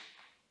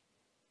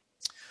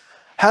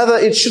 However,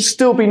 it should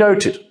still be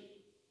noted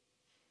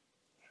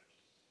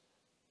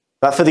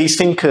that for these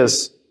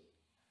thinkers,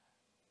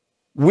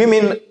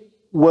 women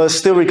were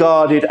still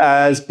regarded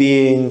as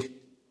being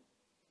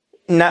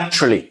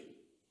naturally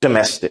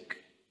domestic,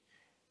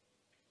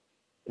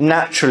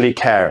 naturally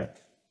caring.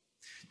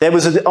 There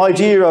was an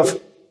idea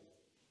of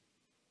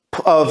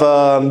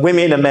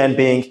women and men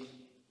being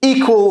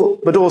equal,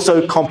 but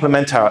also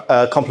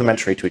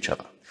complementary to each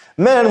other.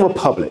 Men were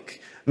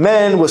public.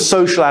 Men were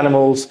social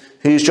animals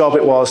whose job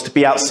it was to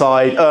be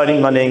outside,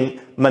 earning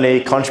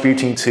money,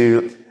 contributing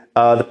to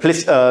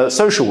the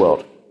social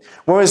world.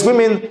 Whereas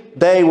women,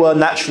 they were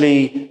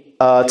naturally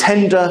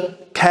tender,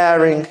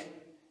 caring,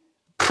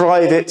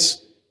 private,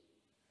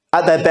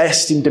 at their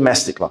best in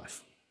domestic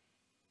life.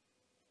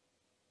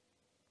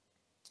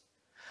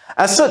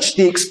 As such,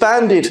 the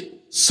expanded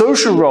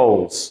social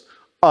roles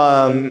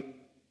for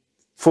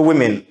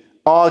women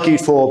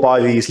argued for by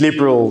these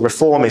liberal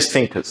reformist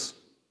thinkers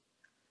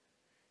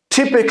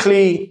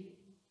typically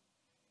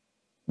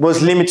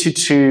was limited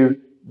to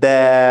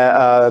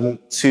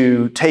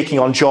to taking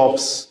on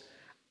jobs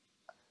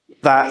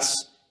that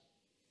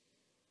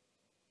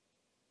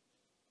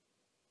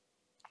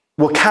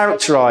were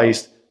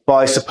characterized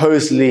by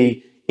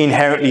supposedly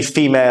inherently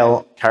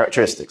female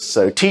characteristics.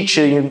 So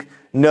teaching,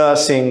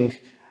 nursing,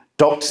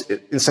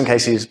 in some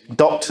cases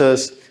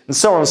doctors, and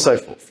so on and so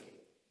forth.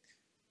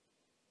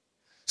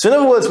 So in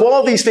other words,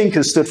 while these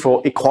thinkers stood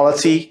for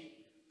equality,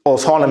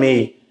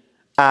 autonomy,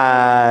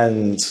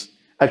 and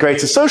a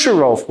greater social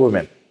role for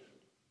women,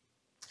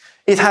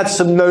 it had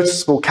some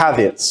noticeable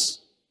caveats.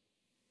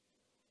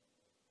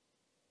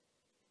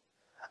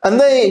 And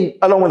they,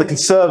 along with the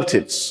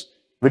conservatives,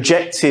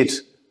 rejected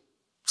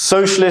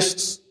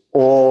socialists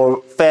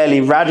or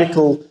fairly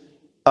radical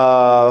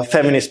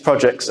feminist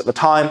projects at the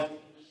time.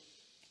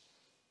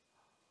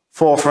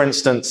 For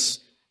instance,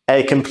 for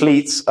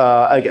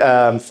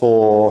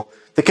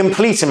the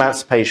complete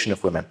emancipation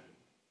of women,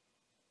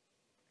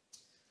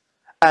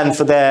 and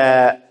for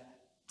their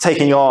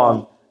taking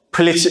on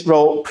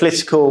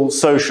political,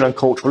 social, and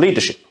cultural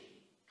leadership.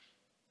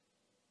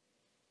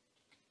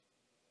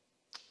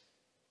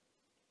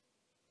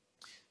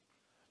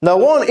 Now,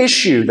 one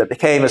issue that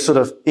became a sort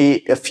of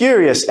a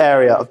furious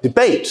area of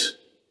debate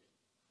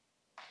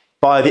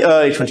by the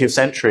early 20th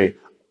century,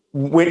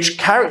 which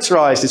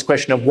characterized this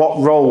question of what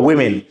role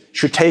women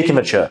should take in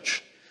the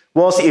church,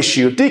 was the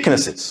issue of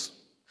deaconesses.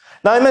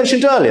 Now, I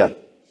mentioned earlier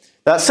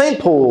that St.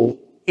 Paul,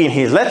 in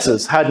his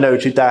letters, had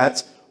noted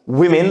that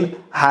women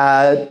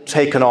had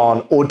taken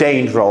on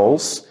ordained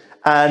roles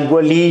and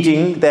were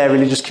leading their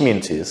religious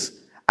communities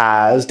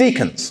as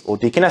deacons or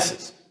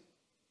deaconesses.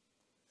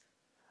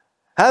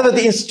 However,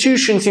 the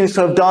institution seems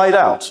to have died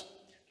out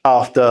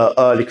after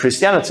early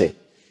Christianity,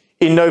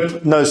 in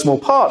no small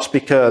part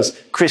because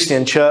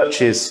Christian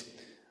churches,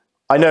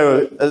 I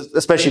know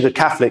especially the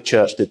Catholic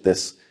Church did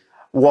this,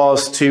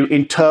 was to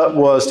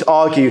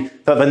argue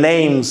that the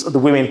names of the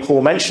women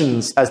Paul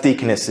mentions as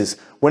deaconesses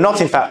were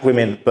not in fact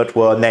women, but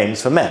were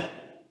names for men.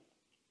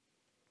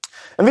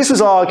 And this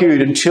was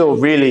argued until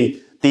really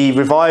the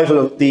revival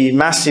of the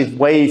massive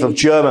wave of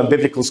German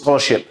biblical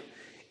scholarship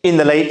in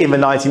the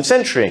 19th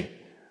century,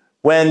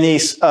 when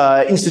this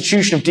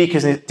institution of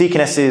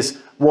deaconesses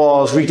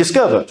was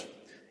rediscovered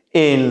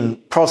in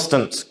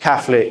Protestant,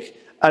 Catholic,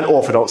 and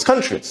Orthodox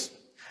countries.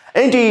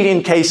 Indeed,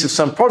 in case of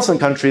some Protestant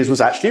countries, was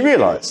actually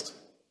realized.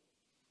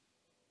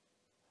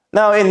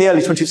 Now, in the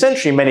early 20th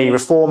century, many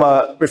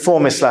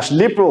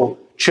reformist/liberal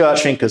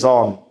church thinkers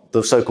on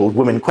the so-called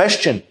women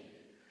question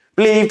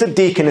believed that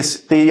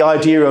the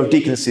idea of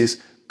deaconesses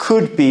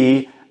could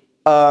be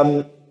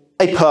a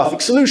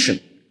perfect solution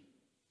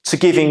to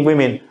giving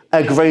women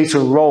a greater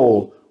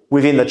role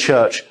within the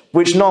church,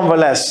 which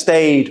nonetheless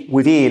stayed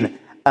within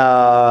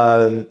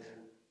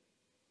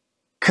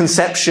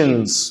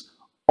conceptions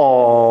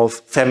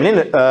of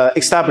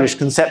established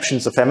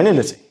conceptions of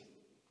femininity.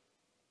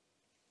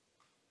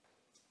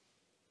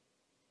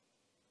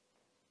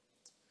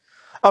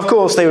 Of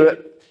course,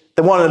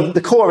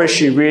 the core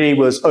issue really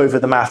was over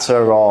the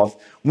matter of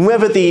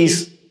whether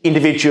these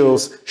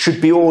individuals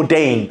should be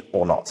ordained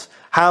or not.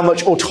 How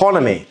much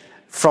autonomy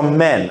from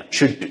men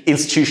should the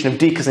institution of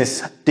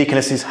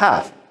deaconesses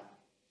have?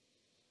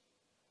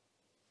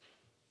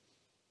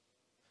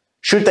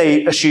 Should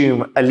they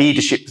assume a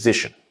leadership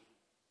position?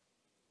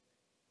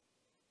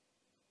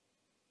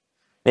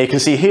 Now you can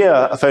see here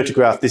a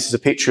photograph. This is a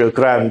picture of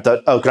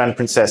Grand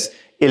Princess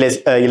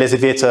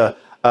Elizaveta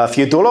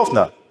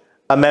Fyodorovna,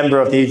 a member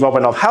of the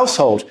Romanov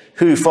household,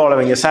 who,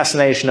 following the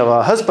assassination of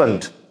her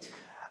husband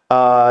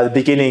at the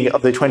beginning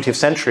of the 20th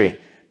century,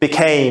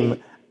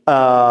 became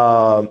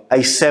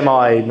a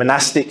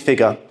semi-monastic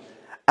figure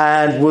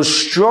and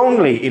was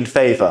strongly in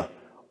favor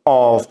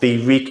of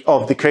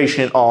the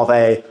creation of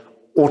a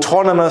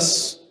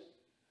autonomous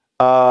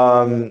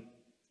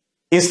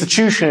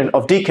institution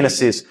of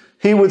deaconesses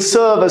who would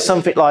serve as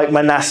something like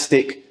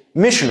monastic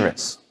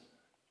missionaries.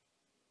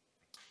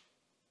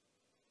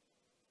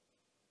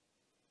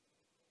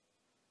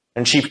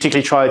 And she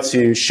particularly tried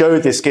to show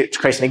this, to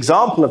create an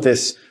example of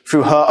this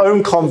through her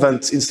own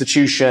convent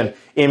institution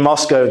in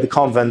Moscow, the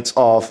convent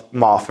of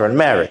Martha and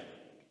Mary.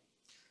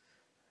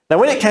 Now,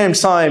 when it came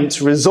time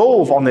to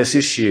resolve on this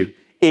issue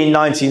in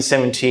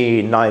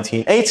 1917,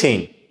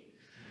 1918,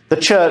 the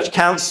Church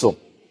Council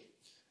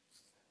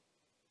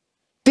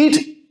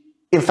did,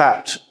 in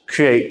fact,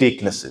 create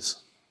deaconesses,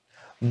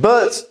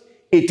 but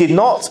it did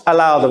not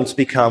allow them to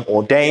become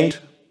ordained.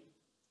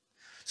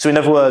 So in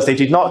other words, they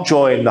did not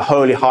join the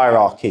holy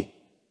hierarchy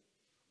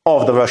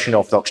of the Russian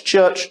Orthodox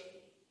Church.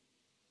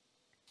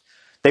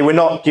 They were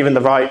not given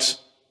the right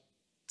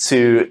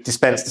to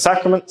dispense the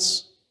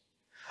sacraments.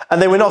 And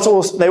they were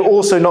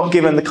also not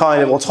given the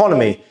kind of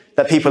autonomy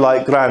that people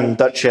like Grand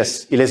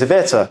Duchess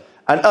Elizaveta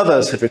and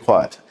others had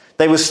required.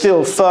 They were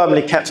still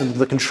firmly kept under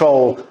the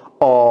control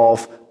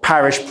of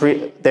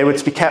they were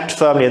to be kept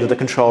firmly under the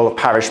control of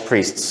parish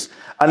priests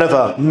and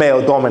other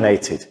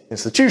male-dominated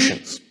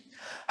institutions.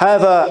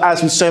 However,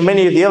 as with so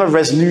many of the other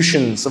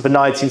resolutions of the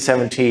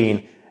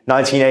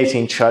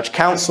 1917-1918 Church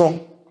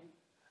Council,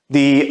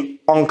 the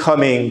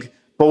oncoming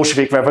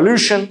Bolshevik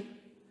Revolution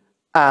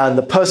and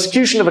the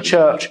persecution of the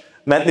church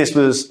meant this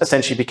was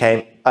essentially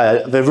became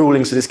the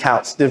rulings of this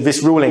council.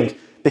 This ruling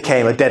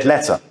became a dead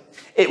letter.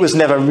 It was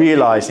never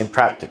realized in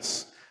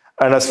practice,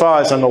 and as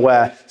far as I'm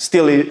aware,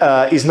 still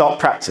is not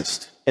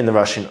practiced in the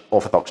Russian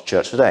Orthodox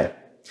Church today.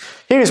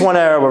 Here is one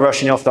area where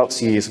Russian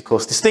Orthodoxy is, of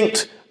course,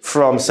 distinct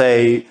from,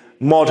 say,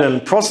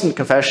 modern Protestant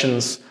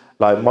confessions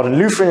like modern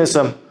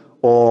Lutheranism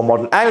or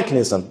modern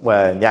Anglicanism,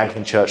 where in the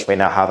Anglican Church we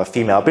now have a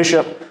female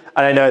bishop,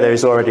 and I know there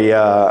is already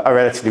a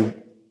relatively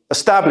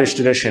established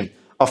tradition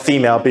of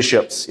female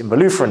bishops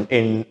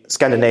in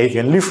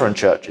Scandinavian Lutheran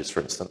churches, for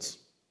instance.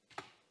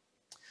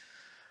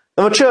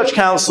 Now, the Church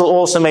Council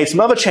also made some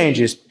other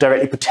changes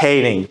directly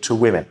pertaining to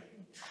women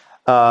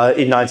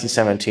in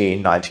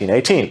 1917,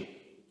 1918.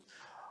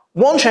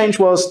 One change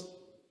was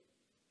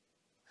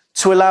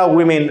to allow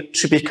women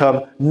to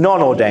become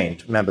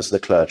non-ordained members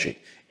of the clergy.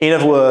 In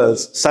other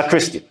words,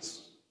 sacristians.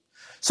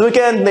 So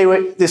again,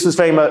 this was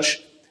very much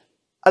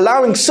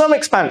allowing some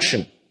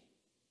expansion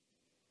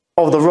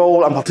of the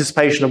role and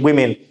participation of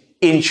women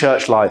in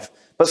church life,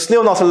 but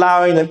still not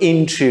allowing them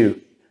into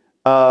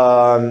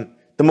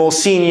the more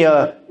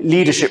senior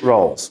leadership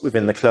roles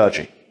within the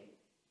clergy.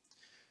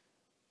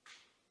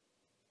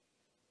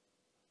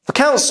 The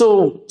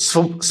council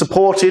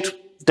supported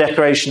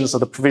declarations of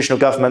the provisional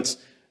government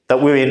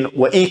that women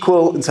were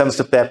equal in terms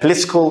of their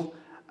political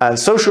and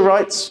social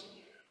rights.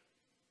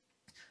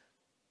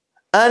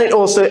 And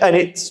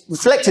it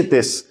reflected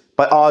this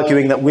by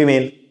arguing that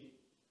women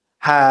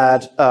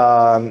had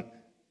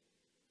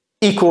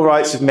equal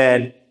rights of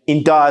men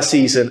in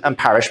diocesan and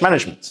parish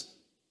management.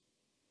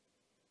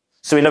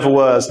 So in other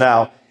words,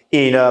 now,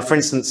 for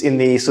instance, in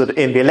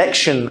the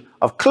election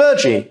of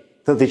clergy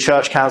that the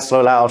Church Council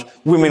allowed,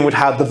 women would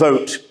have a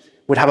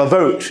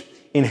vote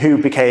in who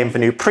became the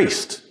new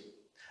priest.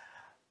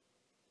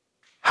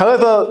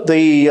 However,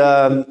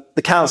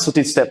 the council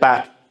did step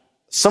back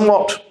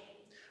somewhat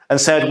and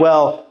said,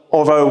 well,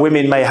 although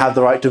women may have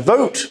the right to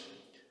vote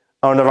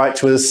or the right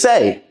to a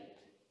say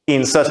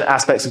in certain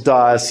aspects of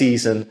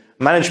diocesan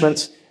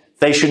management,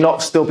 they should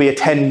not still be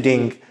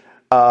attending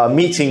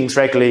meetings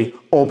regularly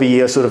or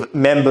be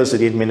members of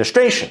the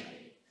administration.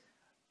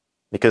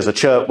 Because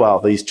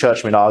these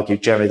churchmen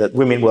argued generally that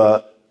women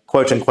were,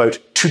 quote unquote,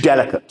 too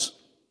delicate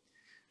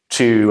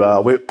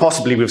to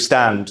possibly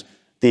withstand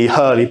the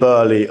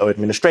hurly-burly of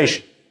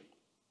administration.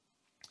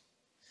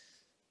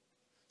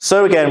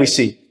 So again, we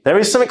see there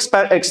is some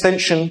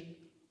extension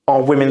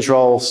on women's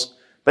roles,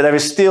 but there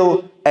is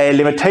still a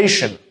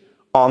limitation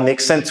on the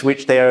extent to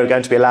which they are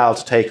going to be allowed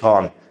to take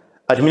on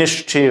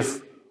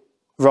administrative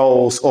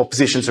roles or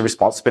positions of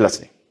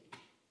responsibility.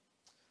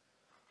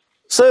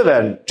 So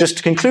then, just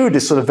to conclude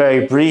this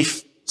very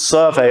brief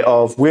survey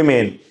of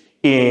women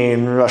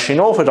in Russian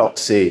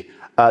Orthodoxy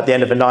at the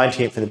end of the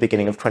 19th and the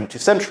beginning of the 20th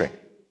century.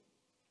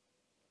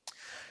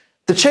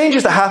 The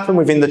changes that happen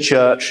within the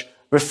church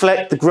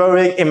reflect the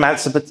growing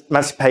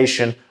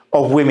emancipation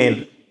of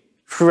women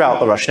throughout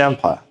the Russian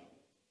Empire.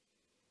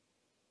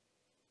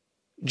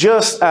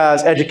 Just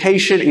as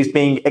education is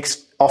being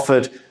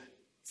offered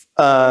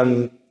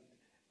at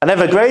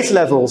ever greater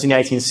levels in the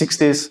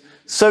 1860s,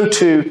 so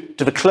too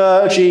do the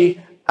clergy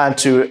and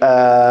to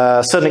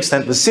a certain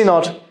extent the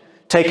synod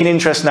take an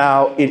interest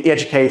now in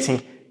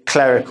educating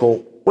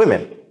clerical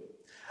women.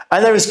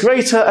 And there is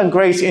greater and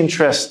greater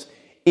interest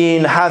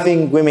in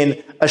having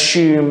women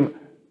assume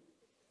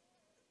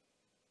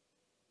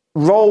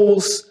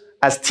roles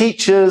as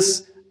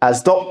teachers,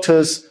 as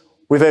doctors,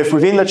 both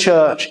within the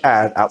church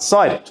and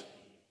outside it.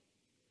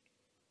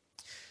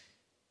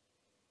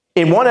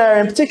 In one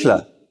area in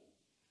particular,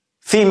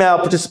 female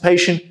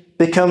participation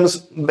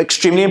becomes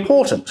extremely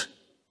important.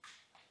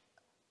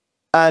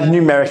 and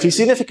numerically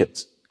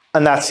significant,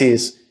 and that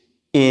is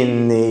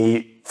in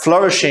the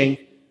flourishing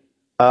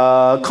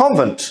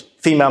convent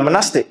female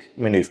monastic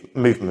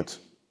movement.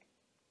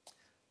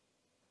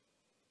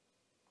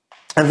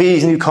 And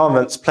these new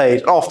convents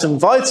played often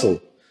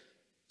vital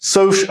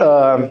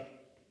social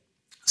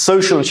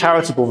and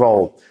charitable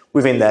role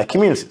within their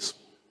communities.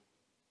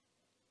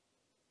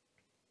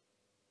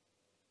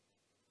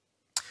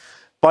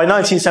 By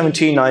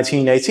 1917,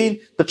 1918,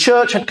 the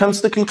church had come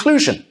to the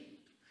conclusion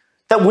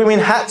that women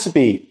had to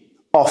be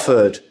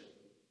offered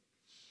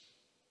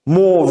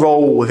more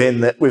role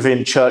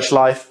within church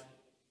life,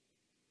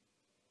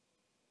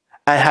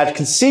 and had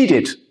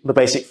conceded the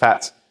basic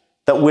fact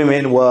that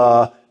women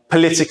were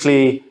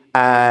politically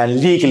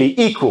and legally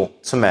equal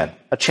to men,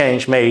 a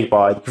change made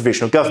by the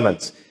provisional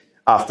government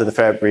after the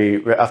February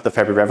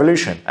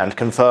Revolution and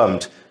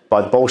confirmed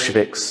by the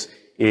Bolsheviks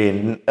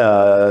in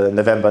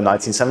November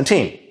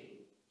 1917.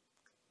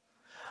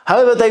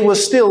 However, they were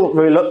still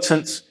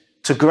reluctant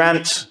to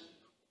grant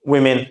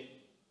women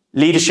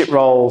leadership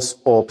roles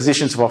or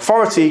positions of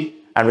authority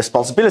and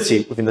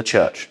responsibility within the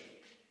church.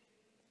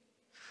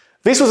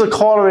 This was a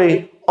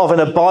corollary of an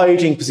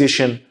abiding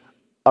position,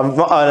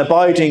 an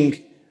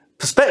abiding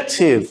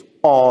perspective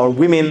on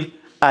women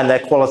and their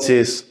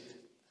qualities,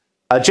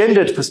 a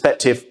gendered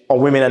perspective on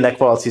women and their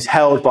qualities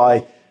held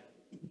by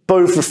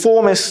both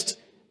reformist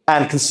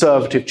and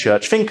conservative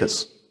church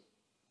thinkers.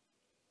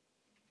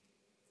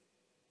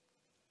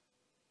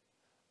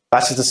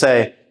 That is to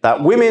say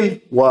that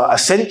women were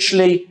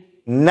essentially,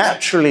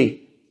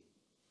 naturally,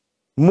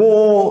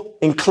 more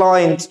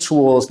inclined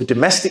towards the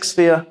domestic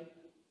sphere,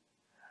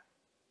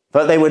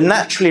 that they were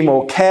naturally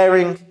more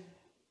caring,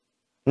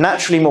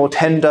 naturally more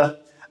tender,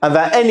 and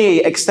that any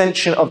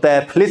extension of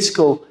their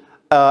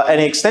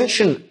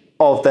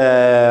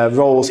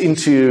roles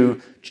into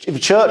the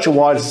church or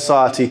wider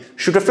society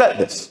should reflect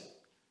this.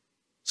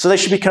 So they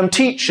should become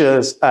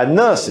teachers and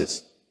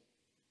nurses.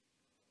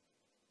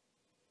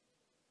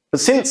 But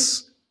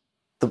since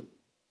the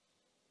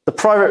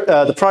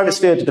private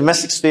sphere, the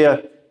domestic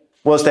sphere,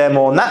 was their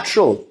more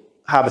natural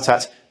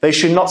habitat, they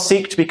should not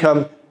seek to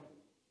become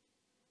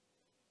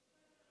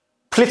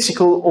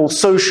political or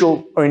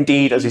social, or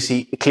indeed, as we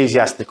see,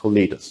 ecclesiastical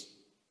leaders.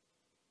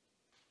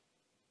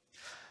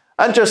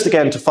 And just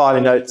again to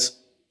finally note,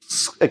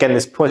 again,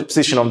 this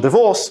position on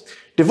divorce.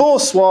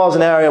 Divorce was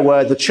an area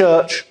where the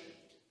church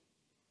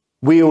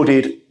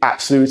wielded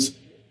absolute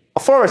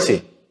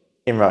authority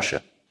in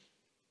Russia.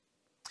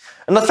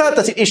 And the fact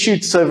that it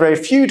issued so very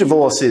few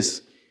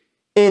divorces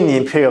in the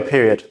imperial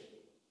period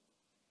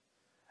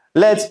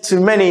led to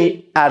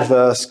many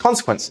adverse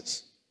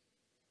consequences.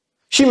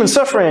 Human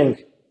suffering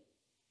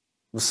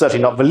was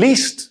certainly not the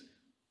least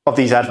of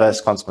these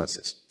adverse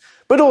consequences,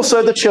 but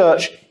also the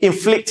church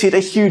inflicted a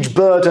huge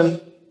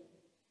burden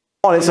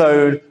on its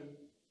own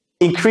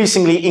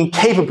increasingly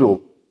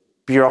incapable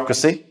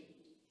bureaucracy,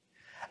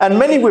 and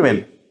many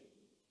women,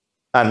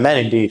 and men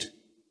indeed,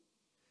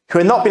 who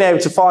had not been able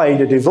to find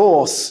a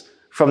divorce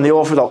from the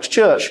Orthodox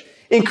Church,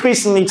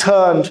 increasingly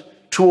turned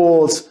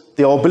towards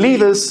the old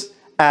believers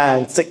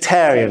and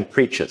sectarian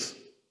preachers,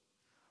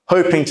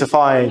 hoping to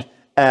find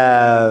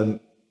a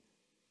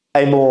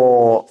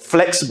more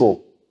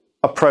flexible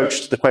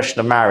approach to the question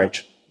of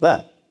marriage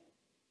there.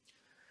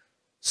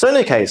 So in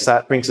any case,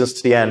 that brings us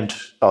to the end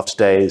of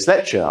today's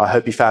lecture. I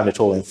hope you found it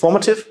all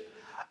informative,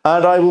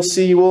 and I will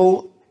see you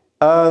all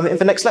in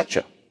the next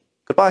lecture.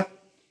 Goodbye.